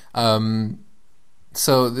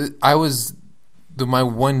 So my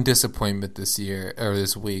one disappointment this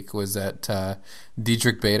week was that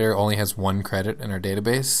Diedrich Bader only has one credit in our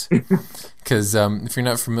database. Because if you're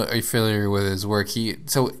not familiar with his work,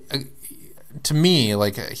 to me,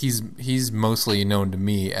 like he's mostly known to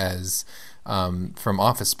me as from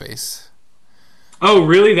Office Space. Oh,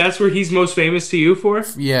 really? That's where he's most famous to you for?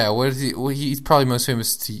 Yeah. What is he? Well, he's probably most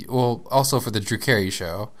famous to also for the Drew Carey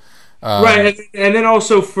Show. Right, and then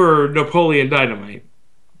also for Napoleon Dynamite.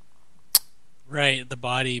 Right, the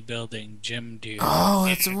bodybuilding gym dude. Oh,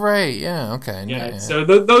 that's right. Yeah, okay. Yeah. So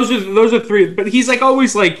those are three. But he's like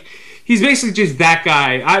always like he's basically just that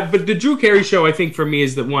guy. But the Drew Carey Show, I think for me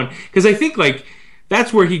is the one because I think like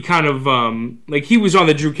that's where he kind of like he was on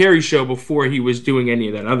the Drew Carey Show before he was doing any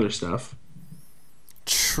of that other stuff.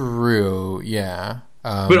 True. Yeah.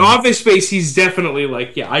 But Office Space, he's definitely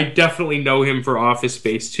like, yeah, I definitely know him for Office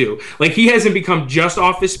Space too. Like he hasn't become just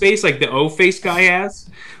Office Space like the O-Face guy has.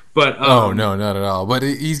 But no, not at all. But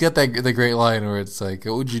he's got the great line where it's like,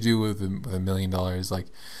 "What would you do with $1 million?" Like,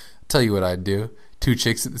 I'll tell you what I'd do: 2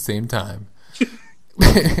 chicks at the same time.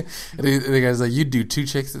 And the guy's like, "You'd do 2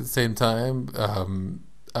 chicks at the same time?"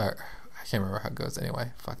 I can't remember how it goes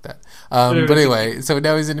anyway. Fuck that. But anyway, so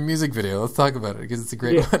now he's in a music video. Let's talk about it because it's a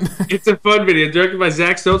great one. It's a fun video directed by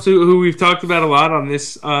Zach Stoltz, who we've talked about a lot on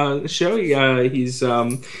this show. He's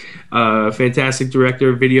a fantastic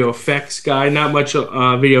director, video effects guy. Not much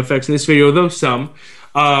video effects in this video, though some.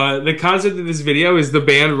 The concept of this video is the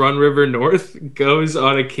band Run River North goes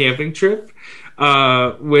on a camping trip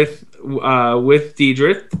with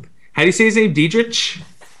Diedrich. How do you say his name? Diedrich?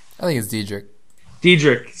 I think it's Diedrich.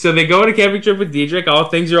 Diedrich. So they go on a camping trip with Diedrich. All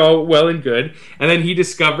things are all well and good, and then he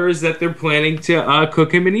discovers that they're planning to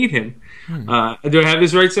cook him and eat him. Do I have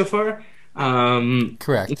this right so far?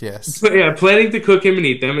 Correct. Yes. Yeah, planning to cook him and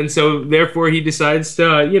eat them, and so therefore he decides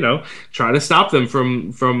to, try to stop them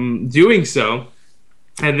from doing so.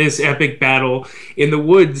 And this epic battle in the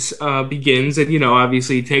woods begins, and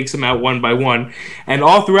obviously he takes them out one by one. And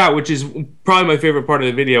all throughout, which is probably my favorite part of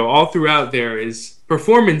the video, all throughout there is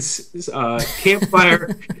performance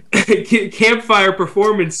campfire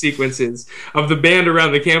performance sequences of the band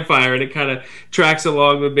around the campfire, and it kind of tracks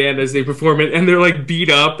along the band as they perform it, and they're like beat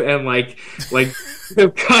up and like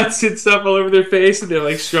cuts and stuff all over their face, and they're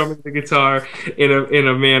like strumming the guitar in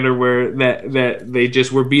a manner where that they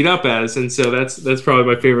just were beat up as, and so that's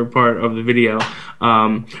probably my favorite part of the video.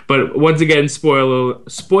 But once again,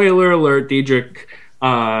 spoiler alert, Diedrich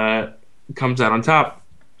comes out on top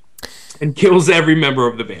and kills every member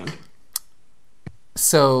of the band.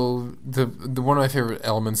 So the one of my favorite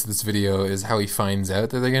elements of this video is how he finds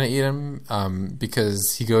out that they're going to eat him,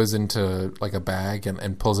 because he goes into like a bag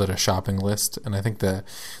and pulls out a shopping list, and I think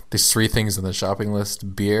there's 3 things on the shopping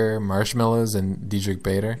list: beer, marshmallows, and Diedrich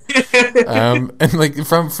Bader. And like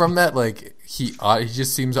from that, like he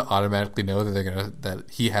just seems to automatically know that that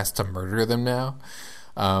he has to murder them now,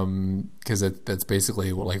 because that's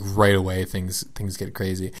basically like right away things get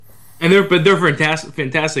crazy. And they're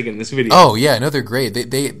fantastic in this video. Oh yeah, no, they're great.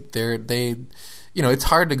 They it's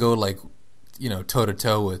hard to go like toe to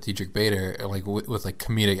toe with Diedrich Bader like with like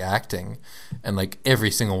comedic acting, and like every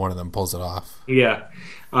single one of them pulls it off. Yeah,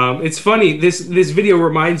 it's funny. This video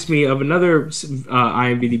reminds me of another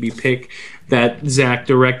IMDb pick that Zach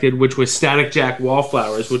directed, which was Static Jack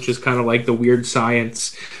Wallflowers, which is kind of like the Weird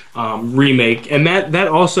Science remake, and that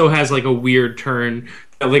also has like a weird turn,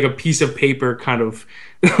 like a piece of paper kind of.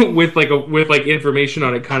 with information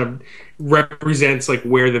on it kind of represents like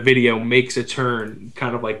where the video makes a turn,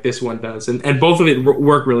 kind of like this one does, and both of it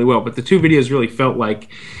work really well. But the 2 videos really felt like,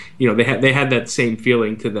 they had that same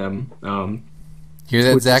feeling to them. Hear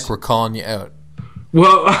that, Zach? We're calling you out.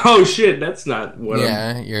 Well, oh shit, that's not what.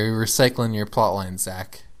 Yeah, you're recycling your plot line,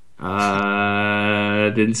 Zach.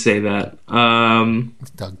 Didn't say that.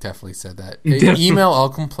 Doug definitely said that. Email all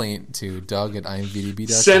complaint to Doug@imdb.com.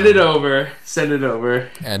 Send it over.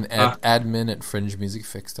 And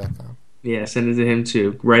admin@fringemusicfix.com. Yeah, send it to him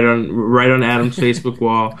too. Right on Adam's Facebook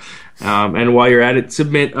wall. And while you're at it,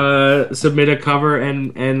 submit a cover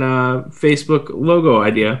and Facebook logo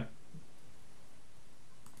idea.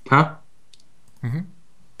 Huh? Mm-hmm.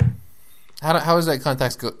 How is that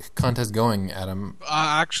contest going, Adam?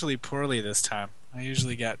 Actually, poorly this time. I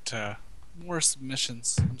usually get more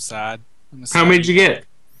submissions. I'm sad. How many did you get?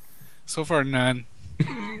 So far, none.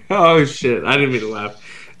 Oh shit! I didn't mean to laugh.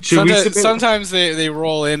 Sometimes they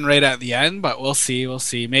roll in right at the end, but we'll see.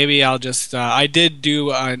 Maybe I'll just. I did do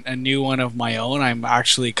a new one of my own. I'm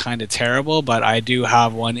actually kind of terrible, but I do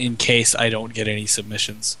have one in case I don't get any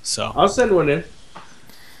submissions. So I'll send one in.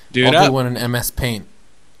 I'll do one in MS Paint.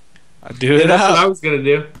 That's what I was gonna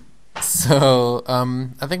do. So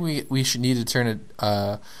I think we should need to turn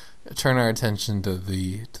our attention to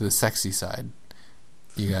the sexy side,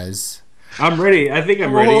 you guys. I'm ready. I think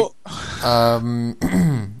I'm ready.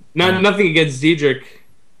 Nothing against Diedrich.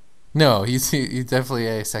 No, he's definitely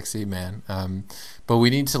a sexy man. But we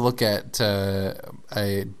need to look at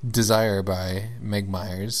a Desire by Meg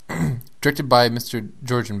Myers, directed by Mr.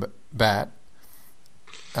 Georgian Bat.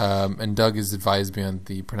 And Doug has advised me on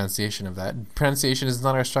the pronunciation of that. Pronunciation is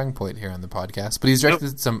not our strong point here on the podcast, but he's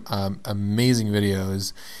directed some amazing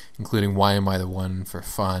videos, including Why Am I the One for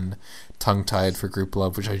Fun, Tongue Tied for Group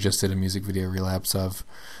Love, which I just did a music video relapse of.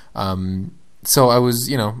 So I was,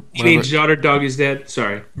 Teenage Daughter, Dog is Dead.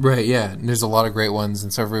 Sorry. Right, yeah. And there's a lot of great ones,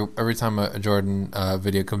 and so every time a Jordan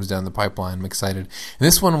video comes down the pipeline, I'm excited. And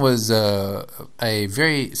this one was a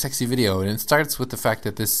very sexy video, and it starts with the fact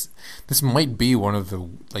that this might be one of the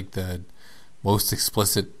most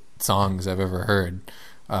explicit songs I've ever heard,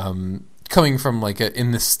 coming from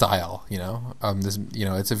in this style.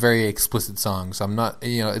 It's a very explicit song, so I'm not,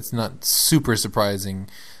 it's not super surprising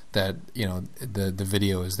that the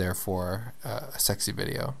video is therefore a sexy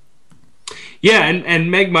video. Yeah,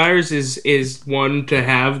 and Meg Myers is one to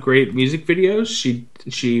have great music videos. She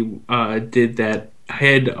did that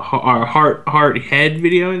heart head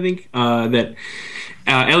video, I think, that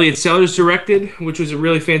Elliot Sellers directed, which was a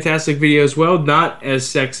really fantastic video as well. Not as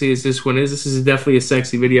sexy as this one is. This is definitely a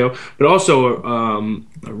sexy video, but also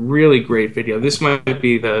a really great video. This might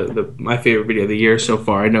be the my favorite video of the year so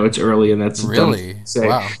far. I know it's early, and that's dumb Really? to say.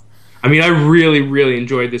 Wow. I mean, I really, really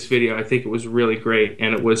enjoyed this video. I think it was really great,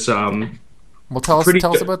 and it was Well, tell pretty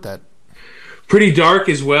us about that. pretty dark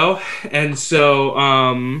as well. And so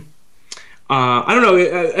I don't know.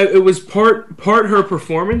 It was part her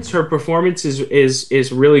performance. Her performance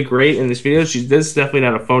is really great in this video. This is definitely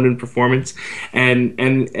not a phoned in performance, and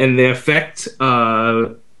the effect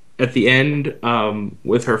at the end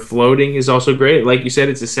with her floating is also great. Like you said,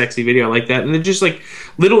 it's a sexy video. I like that, and there's just like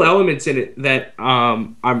little elements in it that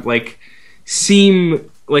I'm like seem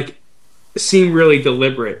really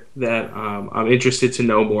deliberate that I'm interested to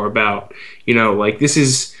know more about. You know, like this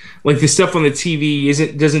is like the stuff on the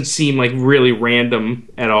TV doesn't seem like really random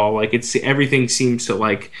at all. Like everything seems to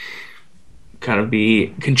like kind of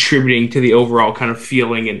be contributing to the overall kind of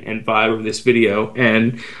feeling and vibe of this video.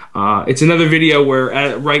 And it's another video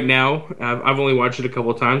where right now I've only watched it a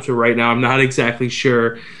couple of times, so right now I'm not exactly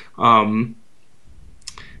sure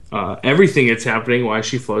everything that's happening, why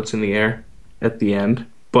she floats in the air at the end.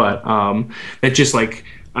 But that just like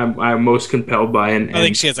I'm most compelled by. And I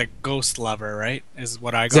think she has a ghost lover, right? Is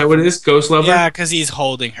what I got. Is that what it is? Ghost lover? Yeah, because he's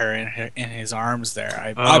holding her in his arms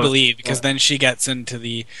there. I believe, because then she gets into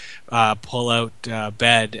the pull-out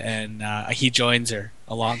bed, and he joins her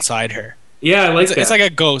alongside her. Yeah, I like that. It's like a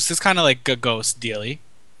ghost. It's kind of like a ghost dealy.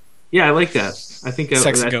 Yeah, I like that. I think I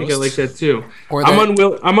like that too. Or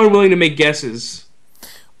I'm unwilling to make guesses.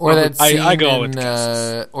 Or that scene I go with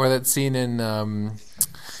guesses. or that scene in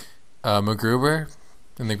MacGruber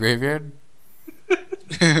in the graveyard.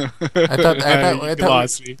 I thought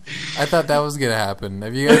that was gonna happen.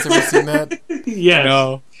 Have you guys ever seen that? Yeah.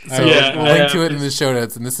 No. So we'll link to it in the show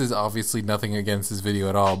notes. And this is obviously nothing against this video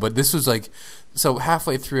at all, but this was like, so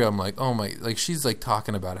halfway through, I'm like, oh my, like she's like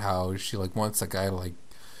talking about how she like wants a guy to like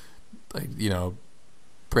you know,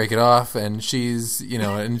 break it off, and she's, you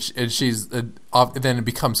know, and she's then it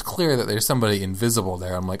becomes clear that there's somebody invisible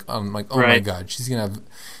there. I'm like, oh my god, she's gonna have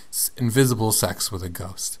invisible sex with a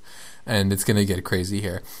ghost, and it's gonna get crazy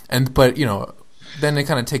here. But you know, then it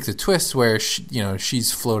kind of takes a twist where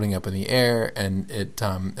she's floating up in the air, and it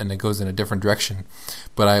goes in a different direction.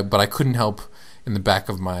 But I couldn't help, in the back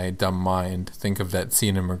of my dumb mind, think of that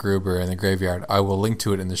scene in MacGruber in the graveyard. I will link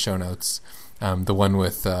to it in the show notes. The one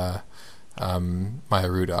with Maya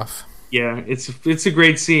Rudolph. Yeah, it's a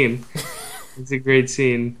great scene. It's a great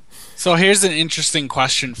scene. So here's an interesting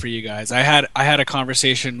question for you guys. I had a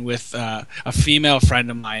conversation with a female friend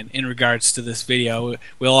of mine in regards to this video.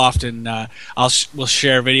 We'll often we'll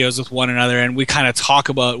share videos with one another, and we kind of talk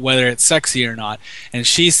about whether it's sexy or not. And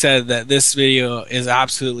she said that this video is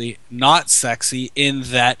absolutely not sexy, in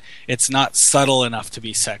that it's not subtle enough to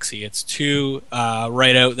be sexy. It's too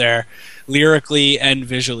right out there, lyrically and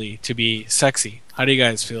visually, to be sexy. How do you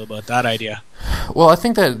guys feel about that idea? Well, I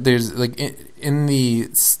think that there's like in the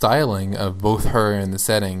styling of both her and the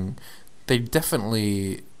setting, they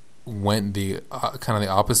definitely went the kind of the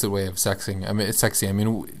opposite way of sexing. I mean, it's sexy. I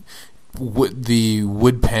mean, the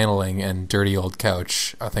wood paneling and dirty old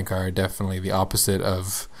couch, I think, are definitely the opposite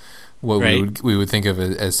of what we would think of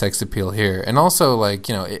as sex appeal here. And also, like,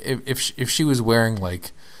 you know, if she was wearing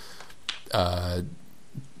like,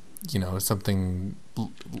 you know, something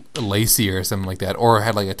lacy or something like that, or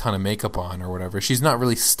had like a ton of makeup on or whatever, she's not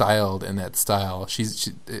really styled in that style. She's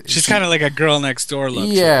kind of like a girl next door look.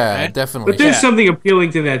 Yeah, right? Definitely. But there's something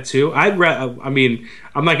appealing to that too. I mean,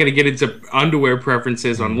 I'm not going to get into underwear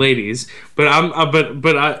preferences on ladies, but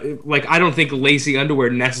I don't think lacy underwear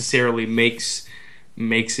necessarily makes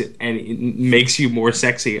you more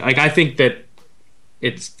sexy. Like, I think that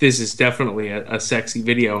this is definitely a sexy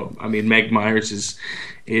video. I mean, Meg Myers is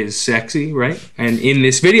sexy, right? And in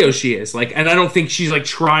this video she is. Like, and I don't think she's like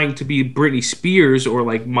trying to be Britney Spears or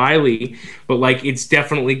like Miley, but like it's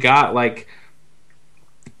definitely got like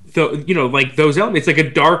you know, like those elements.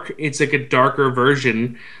 It's like a darker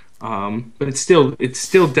version. But it's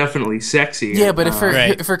still definitely sexy. Yeah, but if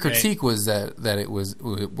her critique was that it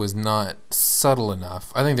was not subtle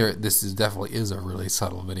enough, I think this definitely is a really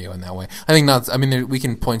subtle video in that way. I think not. I mean, we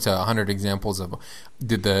can point to 100 examples of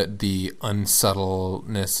the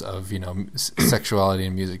unsubtleness of, you know, sexuality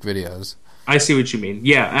in music videos. I see what you mean.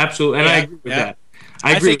 Yeah, absolutely, and I agree with that.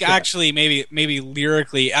 I agree think with that. actually maybe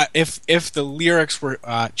lyrically, if the lyrics were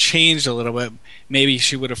changed a little bit, maybe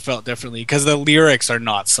she would have felt differently because the lyrics are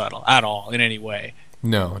not subtle at all in any way.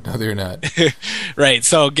 No, they're not. Right.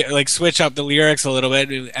 So switch up the lyrics a little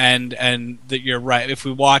bit, and that you're right. If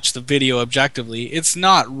we watch the video objectively, it's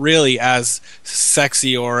not really as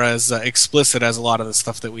sexy or as explicit as a lot of the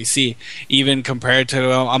stuff that we see. Even compared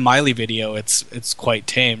to a Miley video, it's quite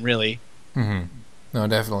tame, really. Mm-hmm. No,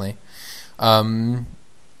 definitely. And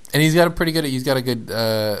he's got a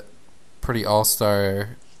good, pretty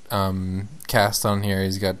all-star cast on here.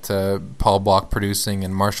 He's got Paul Block producing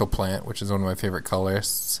and Marshall Plant, which is one of my favorite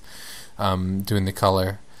colorists, doing the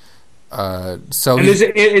color. So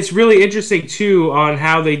it's really interesting too on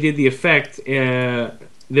how they did the effect.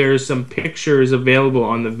 There's some pictures available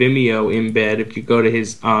on the Vimeo embed. If you go to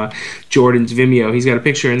his Jordan's Vimeo, he's got a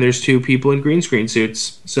picture, and there's two people in green screen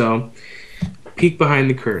suits. So peek behind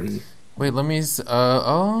the curtain. Wait, let me.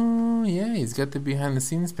 Oh, yeah, he's got the behind the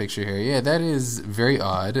scenes picture here. Yeah, that is very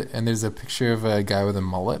odd. And there's a picture of a guy with a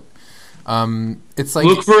mullet. It's like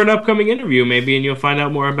look for an upcoming interview, maybe, and you'll find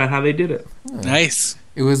out more about how they did it. Nice.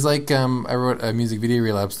 It was like I wrote a music video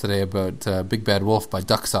relapse today about Big Bad Wolf by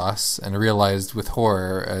Duck Sauce, and I realized with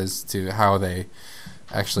horror as to how they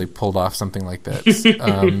actually pulled off something like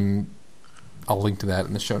that. I'll link to that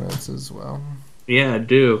in the show notes as well. Yeah,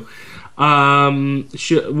 do.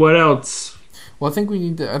 What else? Well, I think we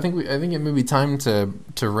need to. I think it may be time to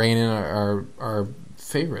rein in our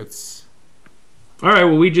favorites. All right.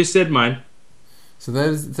 Well, we just said mine. So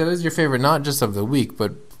that is your favorite, not just of the week,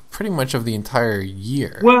 but pretty much of the entire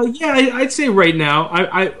year. Well, yeah, I'd say right now.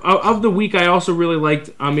 I of the week, I also really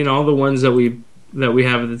liked. I mean, all the ones that we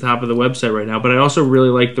have at the top of the website right now. But I also really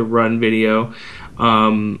liked the Run video.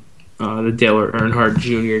 The Dale Earnhardt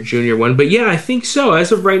Jr. one. But yeah, I think so.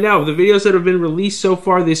 As of right now, the videos that have been released so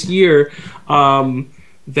far this year,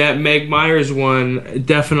 that Meg Myers one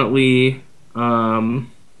definitely,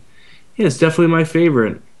 it's definitely my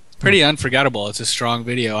favorite. Pretty unforgettable. It's a strong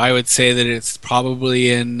video. I would say that it's probably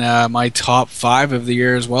in my top 5 of the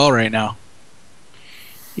year as well right now.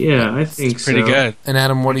 Yeah, I think it's pretty good. And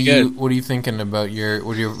Adam, what are you thinking about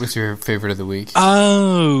what's your favorite of the week?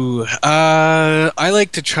 Oh, I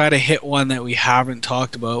like to try to hit one that we haven't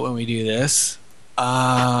talked about when we do this.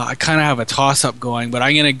 I kind of have a toss-up going, but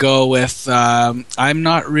I'm going to go with, I'm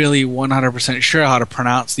not really 100% sure how to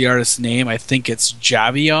pronounce the artist's name. I think it's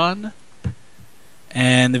Javion.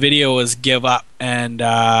 And the video was Give Up. And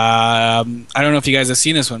I don't know if you guys have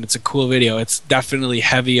seen this one. It's a cool video. It's definitely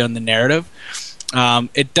heavy on the narrative.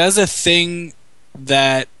 It does a thing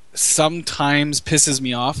that sometimes pisses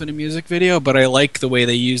me off in a music video, but I like the way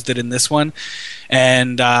they used it in this one.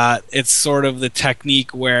 And it's sort of the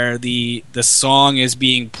technique where the song is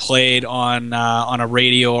being played on a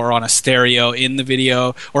radio or on a stereo in the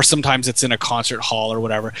video, or sometimes it's in a concert hall or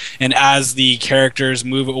whatever. And as the characters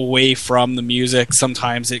move away from the music,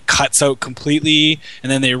 sometimes it cuts out completely,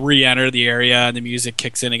 and then they re-enter the area and the music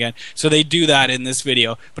kicks in again. So they do that in this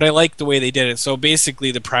video, but I like the way they did it. So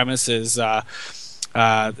basically the premise is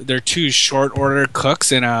they're two short order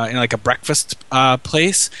cooks in like a breakfast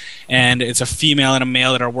place, and it's a female and a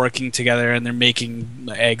male that are working together, and they're making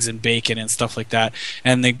eggs and bacon and stuff like that.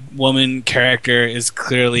 And the woman character is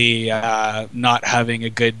clearly not having a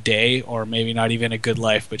good day, or maybe not even a good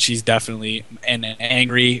life, but she's definitely an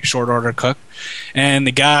angry short order cook. And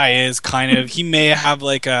the guy is he may have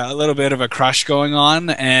like a little bit of a crush going on,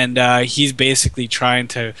 and he's basically trying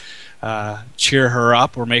to cheer her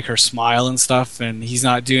up or make her smile and stuff, and he's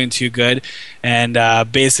not doing too good. And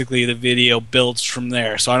basically the video builds from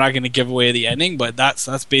there. So I'm not going to give away the ending, but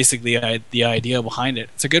that's basically the idea behind it.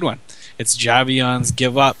 It's a good one. It's Javion's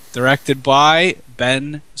Give Up, directed by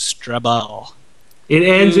Ben Strebel. It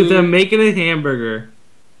ends with them making a hamburger.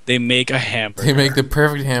 They make a hamburger. They make the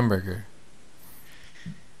perfect hamburger.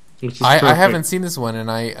 I haven't seen this one,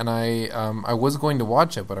 and I was going to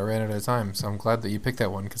watch it, but I ran out of time. So I'm glad that you picked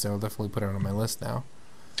that one, because I will definitely put it on my list now.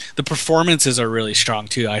 The performances are really strong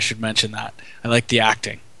too. I should mention that. I like the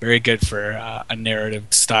acting. Very good for a narrative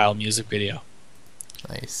style music video.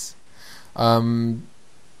 Nice.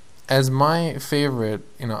 As my favorite,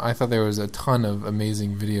 I thought there was a ton of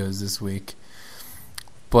amazing videos this week.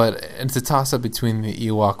 But it's a toss-up between the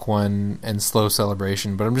Ewok one and Slow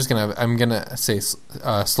Celebration. But I'm gonna say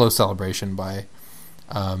Slow Celebration by,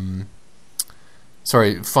 Fun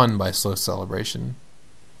by Slow Celebration.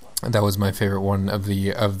 And that was my favorite one of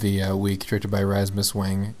the week, directed by Rasmus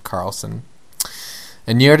Wang Carlson.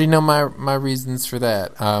 And you already know my reasons for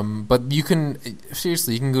that. But you can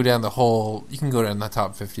go down the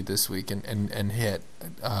top 50 this week and hit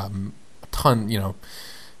a ton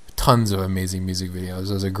tons of amazing music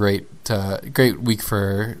videos. It was a great week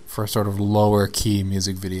for sort of lower key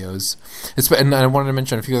music videos. And I wanted to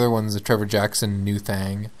mention a few other ones. The Trevor Jackson New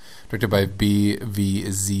Thang, directed by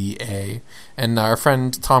BVZA. And our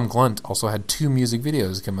friend Tom Glunt also had 2 music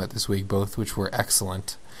videos come out this week, both which were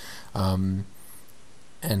excellent. And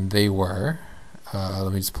they were,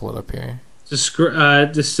 let me just pull it up here.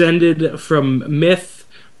 Descended from Myth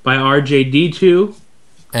by RJD2.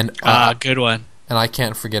 And good one. And I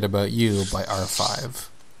Can't Forget About You by R5.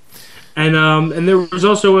 And there was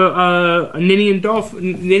also a Ninian Dolph.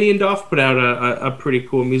 Ninian Dolph put out a pretty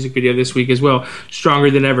cool music video this week as well.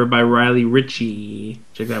 Stronger Than Ever by Riley Ritchie.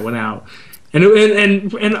 Check that one out. And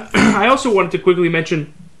I also wanted to quickly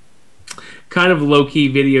mention, kind of low key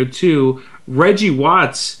video too. Reggie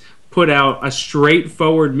Watts put out a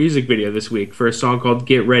straightforward music video this week for a song called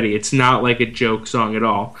Get Ready. It's not like a joke song at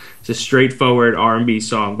all. It's a straightforward R&B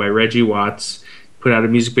song by Reggie Watts. Put out a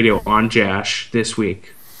music video on Jash this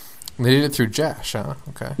week. They did it through Jash, huh?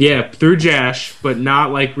 Okay. Yeah, through Jash, but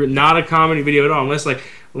not a comedy video at all, unless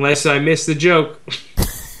I missed the joke.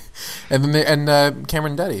 And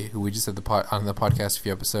Cameron Duddy, who we just had on the podcast a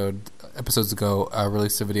few episodes ago,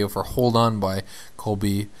 released a video for "Hold On" by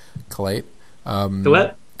Colby Collette.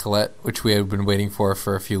 Collette, which we had been waiting for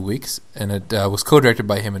a few weeks, and it was co-directed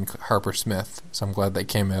by him and Harper Smith. So I'm glad that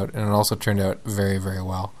came out, and it also turned out very, very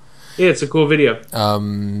well. Yeah, it's a cool video.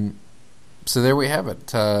 So there we have it.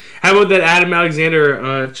 How about that Adam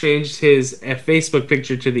Alexander changed his Facebook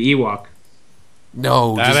picture to the Ewok?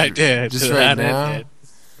 No, I did. Just right now?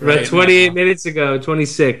 About 28 minutes ago,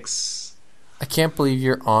 26. I can't believe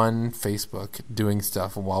you're on Facebook doing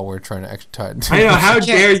stuff while we're trying to exercise. I know, how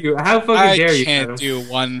dare you? How fucking dare you? I can't do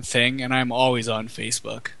one thing, and I'm always on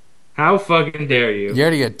Facebook. How fucking dare you? You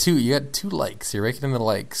already got 2. You got 2 likes. You're raking in the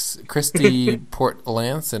likes. Christy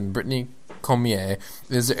Portlance and Brittany Comier.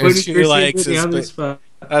 Is 2 likes.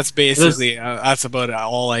 That's basically that's about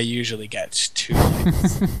all I usually get. 2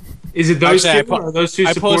 likes. Is it those two? Are those 2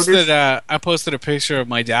 supporters? I posted a picture of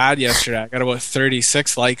my dad yesterday. I got about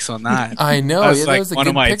 36 likes on that. I know. That's that was one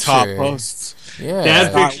of my picture. top posts.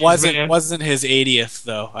 Yeah. Wasn't his 80th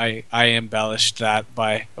though. I embellished that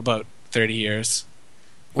by about 30 years.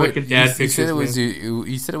 Wait, you said it was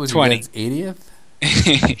you said it was 20. Your dad's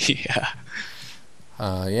 80th? Yeah.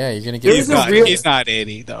 Yeah, you're gonna get. He's not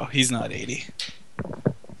 80 though. He's not 80.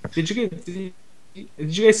 Did you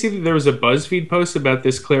guys see that there was a BuzzFeed post about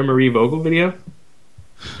this Claire Marie Vogel video?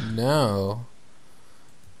 No.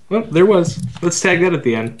 Well, there was. Let's tag that at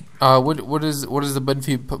the end. What does the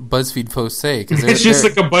BuzzFeed post say? It's just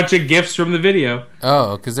like a bunch of GIFs from the video.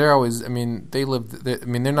 Oh, because they're always. I mean, they're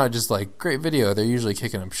not just like great video. They're usually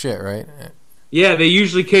kicking up shit, right? Yeah, they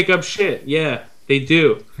usually kick up shit. Yeah, they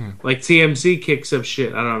do. Like TMZ kicks up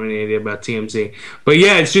shit. I don't have any idea about TMZ, but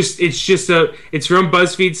yeah, it's from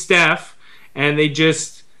BuzzFeed staff, and they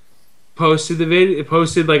just posted the video.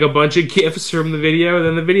 Posted like a bunch of GIFs from the video, and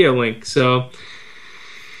then the video link. So,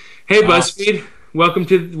 hey, BuzzFeed. Welcome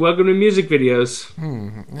to music videos.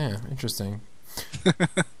 Yeah, interesting.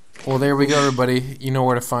 Well, there we go, everybody. You know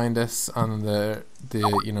where to find us on the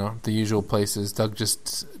usual places. Doug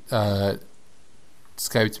just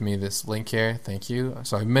Skyped me this link here. Thank you.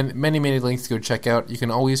 So I have many links to go check out. You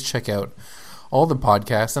can always check out all the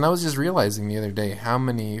podcasts. And I was just realizing the other day how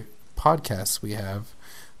many podcasts we have.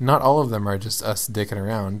 Not all of them are just us dicking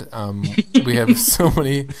around. We have so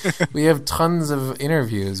many. We have tons of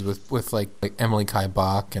interviews with like Emily Kai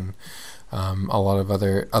Bach and a lot of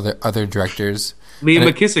other directors. Leah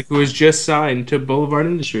McKissick, who was just signed to Boulevard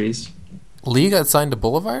Industries. Leah got signed to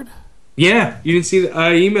Boulevard? Yeah, you didn't see that?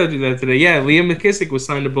 I emailed you that today. Yeah, Leah McKissick was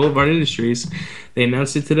signed to Boulevard Industries. They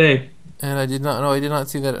announced it today. And I did not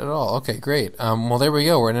see that at all. Okay, great. Well, there we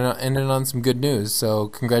go. We're ending on some good news. So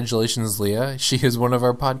congratulations, Leah. She is one of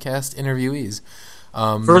our podcast interviewees.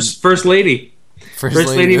 First lady. First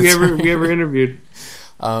lady we ever interviewed.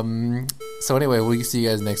 So anyway, we'll see you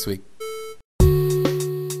guys next week.